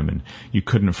nighttime, and you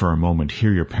couldn't for a moment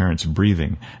hear your parents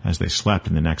breathing as they slept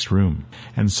in the next room.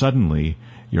 And suddenly,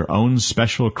 your own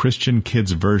special Christian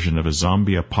kid's version of a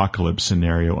zombie apocalypse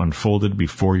scenario unfolded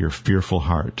before your fearful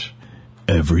heart.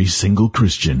 Every single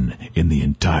Christian in the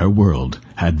entire world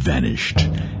had vanished.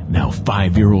 Now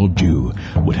 5-year-old you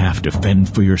would have to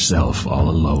fend for yourself all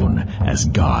alone as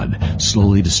God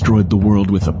slowly destroyed the world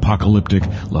with apocalyptic,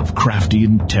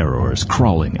 Lovecraftian terrors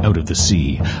crawling out of the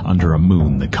sea under a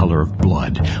moon the color of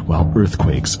blood, while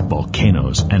earthquakes,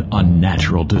 volcanoes, and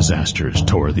unnatural disasters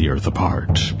tore the earth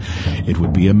apart. It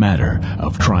would be a matter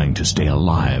of trying to stay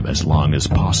alive as long as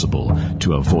possible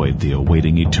to avoid the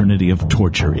awaiting eternity of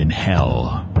torture in hell.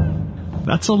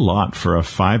 That's a lot for a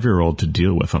 5-year-old to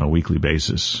deal with on a weekly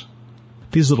basis.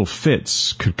 These little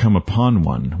fits could come upon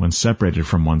one when separated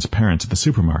from one's parents at the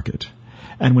supermarket,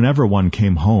 and whenever one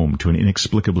came home to an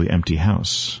inexplicably empty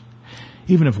house.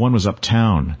 Even if one was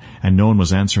uptown and no one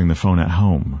was answering the phone at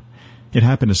home. It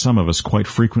happened to some of us quite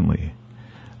frequently.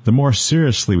 The more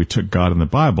seriously we took God and the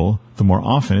Bible, the more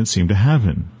often it seemed to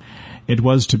happen. It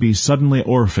was to be suddenly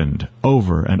orphaned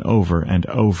over and over and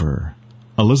over.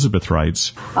 Elizabeth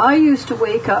writes, I used to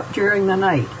wake up during the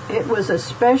night. It was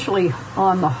especially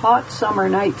on the hot summer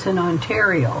nights in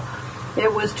Ontario.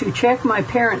 It was to check my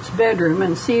parents' bedroom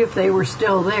and see if they were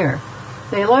still there.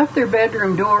 They left their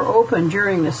bedroom door open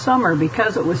during the summer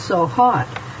because it was so hot.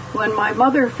 When my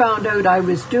mother found out I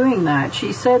was doing that,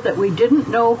 she said that we didn't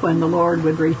know when the Lord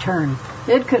would return.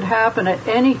 It could happen at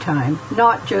any time,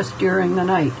 not just during the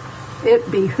night.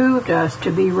 It behooved us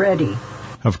to be ready.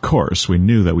 Of course, we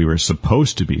knew that we were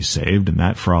supposed to be saved, and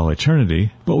that for all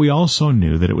eternity, but we also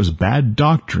knew that it was bad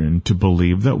doctrine to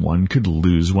believe that one could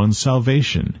lose one's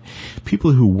salvation.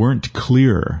 People who weren't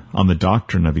clear on the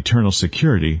doctrine of eternal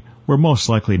security were most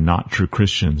likely not true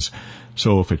Christians.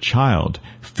 So if a child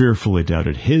fearfully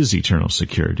doubted his eternal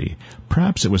security,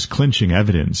 perhaps it was clinching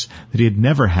evidence that he had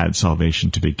never had salvation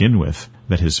to begin with,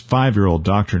 that his 5-year-old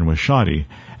doctrine was shoddy,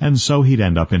 and so he'd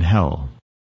end up in hell.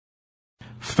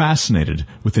 Fascinated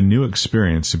with the new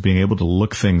experience of being able to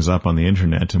look things up on the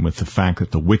internet, and with the fact that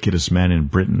the wickedest man in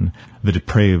Britain, the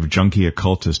depraved junkie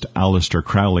occultist Aleister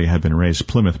Crowley, had been raised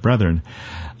Plymouth Brethren,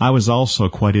 I was also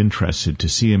quite interested to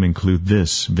see him include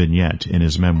this vignette in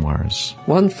his memoirs.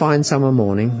 One fine summer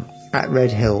morning, at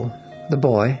Red Hill, the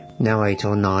boy, now 8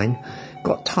 or 9,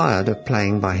 got tired of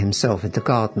playing by himself in the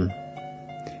garden.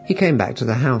 He came back to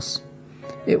the house.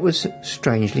 It was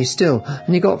strangely still,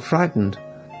 and he got frightened.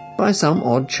 By some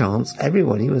odd chance,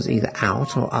 everybody was either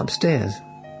out or upstairs.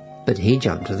 But he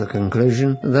jumped to the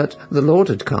conclusion that the Lord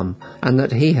had come, and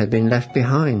that he had been left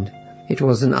behind. It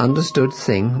was an understood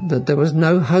thing that there was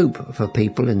no hope for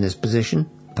people in this position.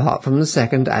 Apart from the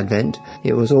second advent,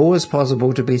 it was always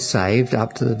possible to be saved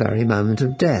up to the very moment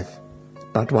of death.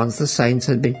 But once the saints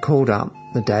had been called up,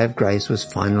 the day of grace was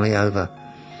finally over.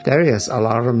 Various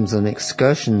alarums and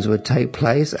excursions would take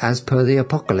place as per the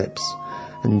apocalypse.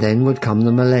 And then would come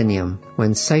the millennium,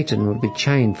 when Satan would be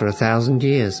chained for 1,000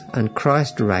 years, and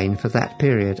Christ reign for that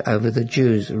period over the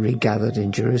Jews regathered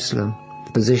in Jerusalem.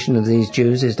 The position of these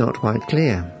Jews is not quite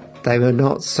clear. They were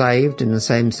not saved in the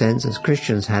same sense as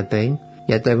Christians had been,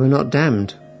 yet they were not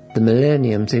damned. The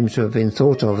millennium seems to have been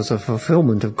thought of as a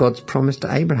fulfillment of God's promise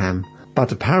to Abraham,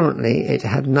 but apparently it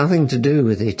had nothing to do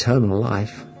with eternal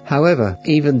life. However,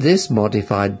 even this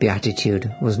modified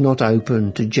beatitude was not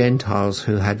open to Gentiles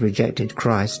who had rejected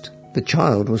Christ. The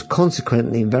child was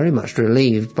consequently very much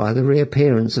relieved by the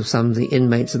reappearance of some of the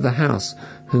inmates of the house,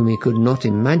 whom he could not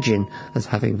imagine as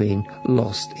having been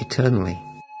lost eternally.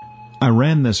 I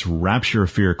ran this rapture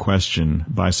fear question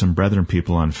by some brethren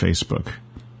people on Facebook.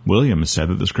 William said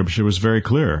that the scripture was very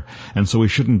clear, and so we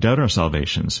shouldn't doubt our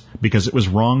salvations, because it was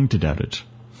wrong to doubt it.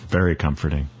 Very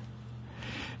comforting.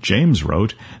 James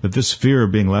wrote that this fear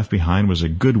of being left behind was a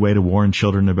good way to warn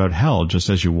children about hell, just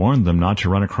as you warned them not to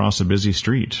run across a busy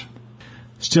street.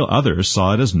 Still others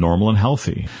saw it as normal and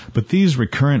healthy, but these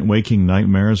recurrent waking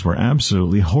nightmares were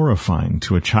absolutely horrifying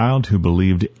to a child who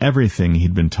believed everything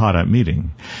he'd been taught at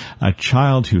meeting, a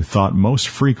child who thought most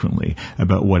frequently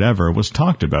about whatever was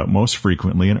talked about most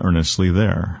frequently and earnestly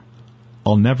there.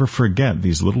 I'll never forget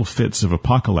these little fits of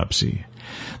apocalypse.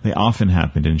 They often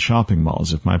happened in shopping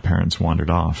malls if my parents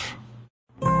wandered off.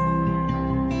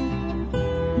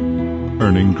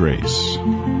 Earning grace.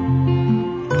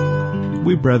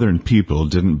 We brethren people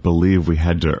didn't believe we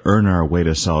had to earn our way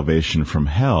to salvation from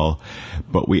hell,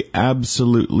 but we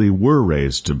absolutely were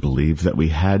raised to believe that we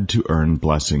had to earn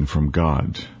blessing from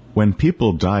God. When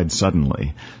people died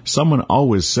suddenly, someone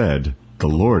always said, "The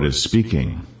Lord is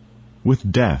speaking,"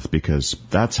 with death, because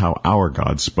that's how our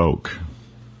God spoke.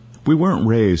 We weren't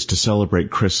raised to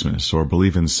celebrate Christmas or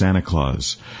believe in Santa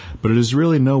Claus, but it is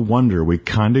really no wonder we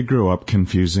kinda grew up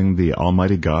confusing the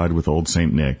Almighty God with Old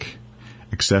St. Nick.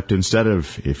 Except instead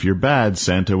of, if you're bad,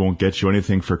 Santa won't get you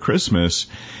anything for Christmas,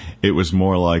 it was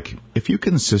more like, if you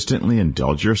consistently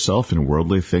indulge yourself in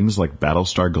worldly things like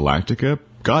Battlestar Galactica,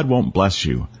 God won't bless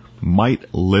you,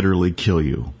 might literally kill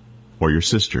you, or your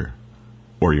sister,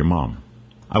 or your mom.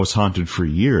 I was haunted for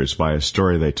years by a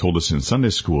story they told us in Sunday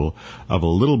school of a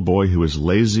little boy who was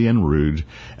lazy and rude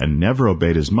and never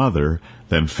obeyed his mother,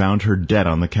 then found her dead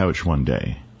on the couch one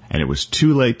day. And it was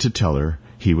too late to tell her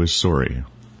he was sorry.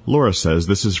 Laura says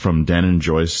this is from Dan and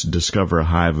Joyce, Discover a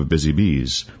Hive of Busy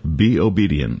Bees. Be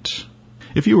obedient.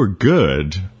 If you were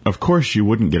good, of course you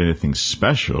wouldn't get anything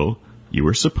special. You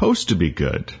were supposed to be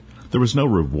good. There was no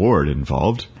reward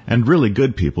involved, and really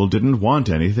good people didn't want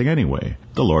anything anyway.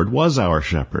 The Lord was our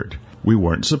shepherd. We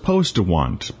weren't supposed to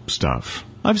want stuff.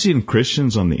 I've seen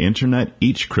Christians on the internet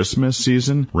each Christmas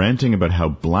season ranting about how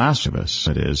blasphemous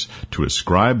it is to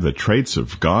ascribe the traits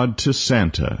of God to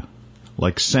Santa.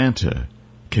 Like Santa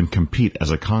can compete as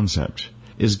a concept.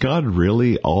 Is God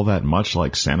really all that much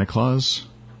like Santa Claus?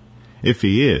 If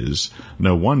he is,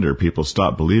 no wonder people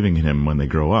stop believing in him when they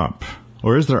grow up.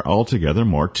 Or is there altogether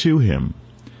more to him?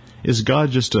 Is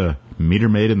God just a meter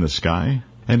maid in the sky?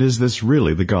 And is this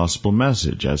really the gospel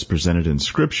message as presented in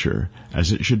Scripture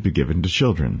as it should be given to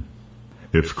children?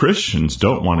 If Christians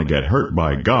don't want to get hurt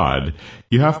by God,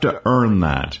 you have to earn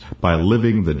that by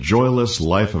living the joyless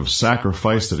life of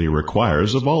sacrifice that he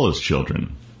requires of all his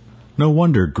children. No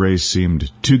wonder grace seemed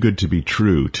too good to be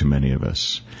true to many of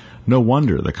us. No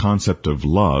wonder the concept of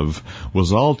love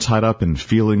was all tied up in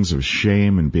feelings of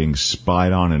shame and being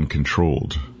spied on and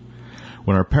controlled.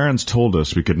 When our parents told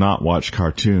us we could not watch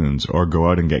cartoons or go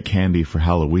out and get candy for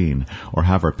Halloween or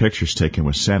have our pictures taken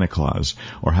with Santa Claus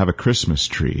or have a Christmas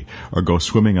tree or go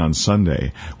swimming on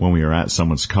Sunday when we were at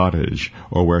someone's cottage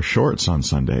or wear shorts on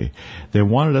Sunday, they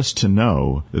wanted us to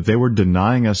know that they were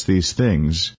denying us these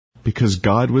things because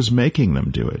God was making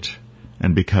them do it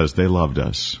and because they loved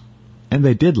us. And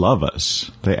they did love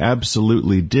us. They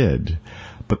absolutely did.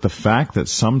 But the fact that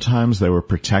sometimes they were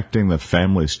protecting the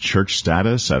family's church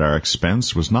status at our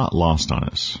expense was not lost on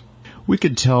us. We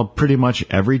could tell pretty much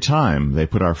every time they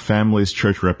put our family's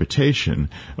church reputation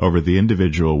over the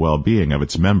individual well-being of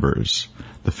its members.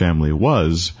 The family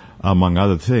was, among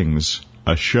other things,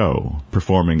 a show,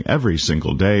 performing every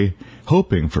single day,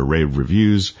 hoping for rave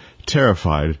reviews,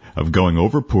 terrified of going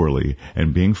over poorly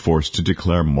and being forced to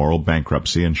declare moral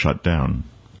bankruptcy and shut down.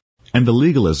 And the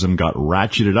legalism got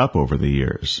ratcheted up over the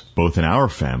years, both in our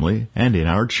family and in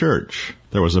our church.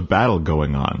 There was a battle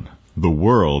going on. The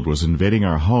world was invading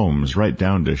our homes, right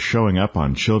down to showing up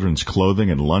on children's clothing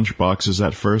and lunch boxes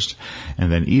at first,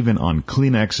 and then even on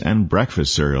Kleenex and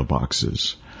breakfast cereal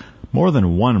boxes. More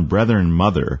than one brethren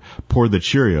mother poured the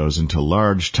Cheerios into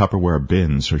large Tupperware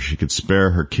bins so she could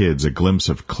spare her kids a glimpse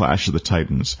of Clash of the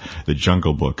Titans, The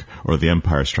Jungle Book, or The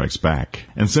Empire Strikes Back,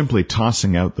 and simply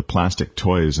tossing out the plastic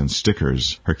toys and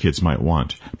stickers her kids might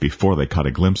want before they caught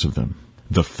a glimpse of them.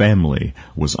 The family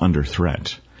was under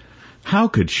threat. How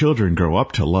could children grow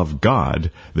up to love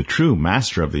God, the true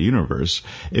master of the universe,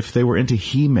 if they were into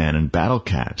He-Man and Battle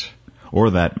Cat? Or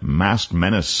that masked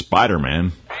menace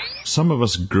Spider-Man? Some of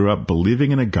us grew up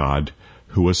believing in a God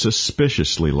who was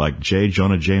suspiciously like J.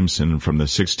 Jonah Jameson from the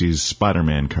 60s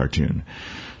Spider-Man cartoon,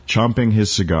 chomping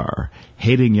his cigar,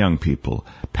 hating young people,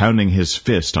 pounding his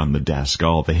fist on the desk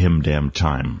all the him-damned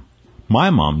time. My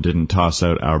mom didn't toss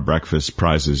out our breakfast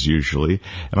prizes usually,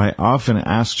 and I often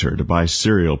asked her to buy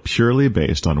cereal purely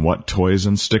based on what toys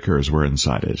and stickers were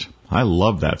inside it. I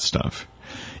love that stuff.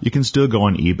 You can still go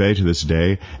on eBay to this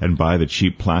day and buy the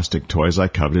cheap plastic toys I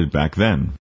coveted back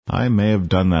then. I may have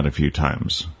done that a few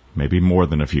times, maybe more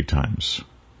than a few times.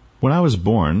 When I was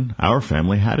born, our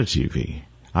family had a TV.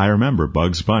 I remember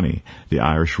Bugs Bunny, the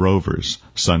Irish Rovers,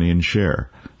 Sonny and Cher,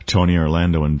 Tony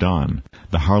Orlando and Don,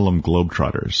 the Harlem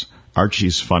Globetrotters,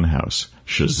 Archie's Funhouse,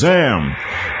 Shazam!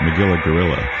 Magilla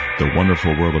Gorilla, The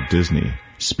Wonderful World of Disney,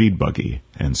 Speed Buggy,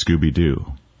 and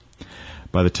Scooby-Doo.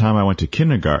 By the time I went to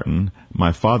kindergarten,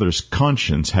 my father's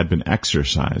conscience had been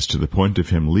exercised to the point of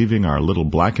him leaving our little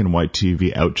black and white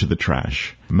TV out to the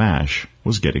trash. MASH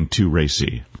was getting too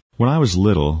racy. When I was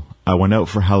little, I went out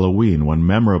for Halloween one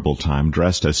memorable time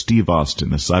dressed as Steve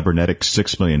Austin, the cybernetic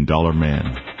 $6 Million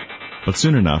Man. But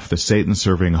soon enough, the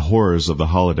Satan-serving horrors of the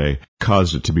holiday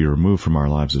caused it to be removed from our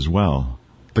lives as well.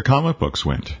 The comic books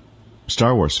went.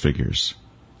 Star Wars figures.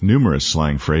 Numerous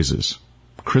slang phrases.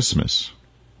 Christmas.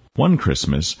 One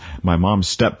Christmas, my mom's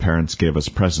step-parents gave us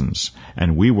presents,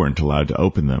 and we weren't allowed to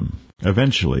open them.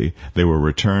 Eventually, they were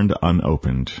returned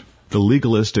unopened. The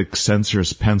legalistic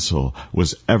censor's pencil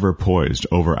was ever poised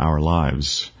over our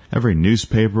lives. Every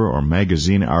newspaper or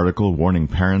magazine article warning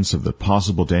parents of the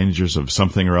possible dangers of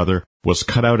something or other was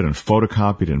cut out and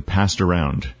photocopied and passed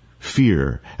around.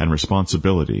 Fear and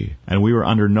responsibility, and we were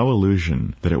under no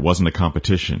illusion that it wasn't a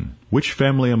competition. Which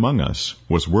family among us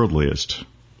was worldliest?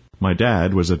 My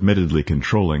dad was admittedly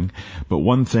controlling, but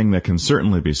one thing that can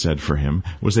certainly be said for him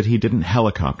was that he didn't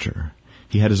helicopter.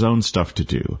 He had his own stuff to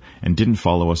do, and didn't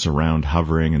follow us around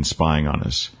hovering and spying on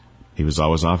us. He was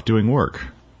always off doing work.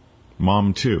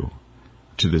 Mom, too.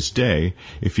 To this day,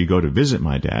 if you go to visit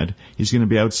my dad, he's going to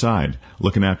be outside,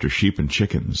 looking after sheep and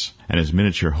chickens, and his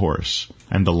miniature horse,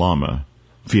 and the llama,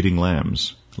 feeding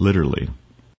lambs, literally.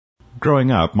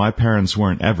 Growing up, my parents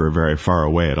weren't ever very far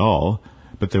away at all,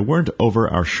 but they weren't over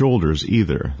our shoulders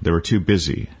either. They were too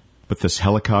busy. But this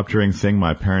helicoptering thing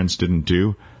my parents didn't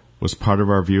do was part of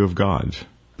our view of God.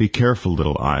 Be careful,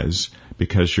 little eyes,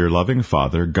 because your loving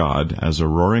Father, God, as a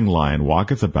roaring lion,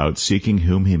 walketh about seeking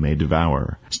whom he may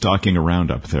devour, stalking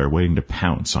around up there, waiting to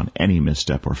pounce on any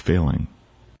misstep or failing.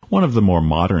 One of the more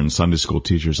modern Sunday school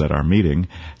teachers at our meeting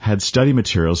had study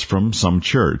materials from some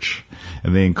church,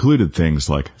 and they included things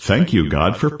like, "Thank you,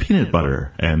 God, for peanut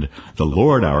butter," and "The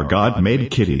Lord our God made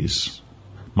kitties."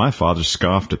 My father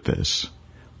scoffed at this.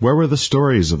 Where were the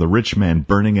stories of the rich man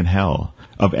burning in hell,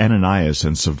 of Ananias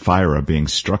and Sapphira being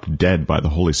struck dead by the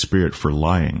Holy Spirit for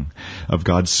lying, of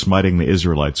God smiting the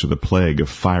Israelites with a plague of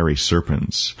fiery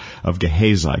serpents, of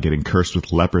Gehazi getting cursed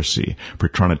with leprosy for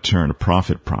trying to turn a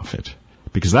prophet?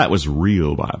 Because that was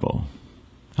real Bible.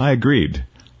 I agreed.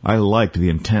 I liked the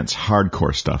intense,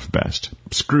 hardcore stuff best.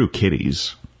 Screw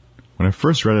kiddies. When I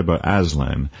first read about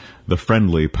Aslan, the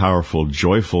friendly, powerful,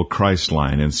 joyful Christ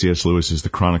line in C.S. Lewis's The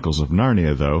Chronicles of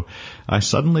Narnia, though, I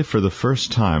suddenly for the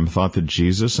first time thought that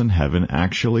Jesus in heaven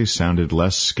actually sounded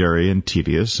less scary and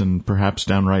tedious and perhaps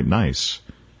downright nice.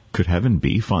 Could heaven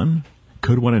be fun?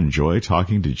 Could one enjoy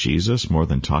talking to Jesus more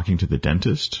than talking to the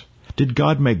dentist? Did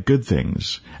God make good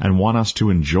things and want us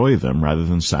to enjoy them rather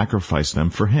than sacrifice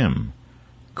them for Him?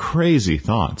 Crazy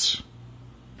thoughts.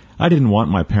 I didn't want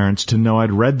my parents to know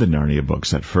I'd read the Narnia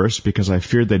books at first because I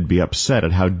feared they'd be upset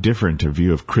at how different a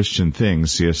view of Christian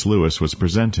things C.S. Lewis was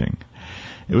presenting.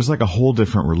 It was like a whole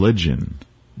different religion.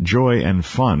 Joy and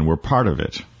fun were part of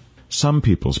it. Some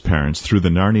people's parents threw the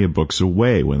Narnia books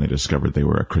away when they discovered they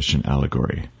were a Christian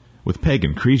allegory, with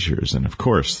pagan creatures and, of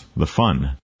course, the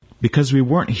fun. Because we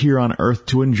weren't here on earth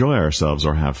to enjoy ourselves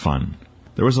or have fun.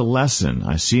 There was a lesson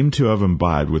I seemed to have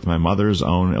imbibed with my mother's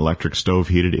own electric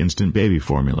stove-heated instant baby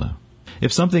formula.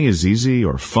 If something is easy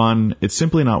or fun, it's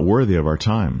simply not worthy of our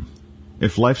time.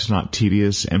 If life's not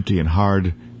tedious, empty, and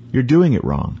hard, you're doing it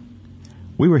wrong.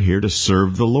 We were here to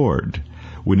serve the Lord.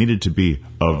 We needed to be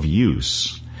of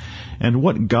use. And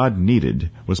what God needed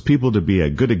was people to be a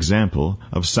good example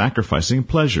of sacrificing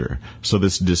pleasure, so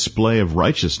this display of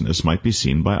righteousness might be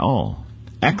seen by all.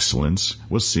 Excellence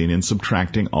was seen in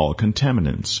subtracting all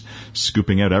contaminants,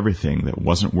 scooping out everything that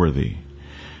wasn't worthy.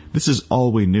 This is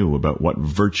all we knew about what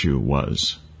virtue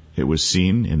was. It was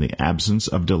seen in the absence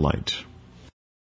of delight.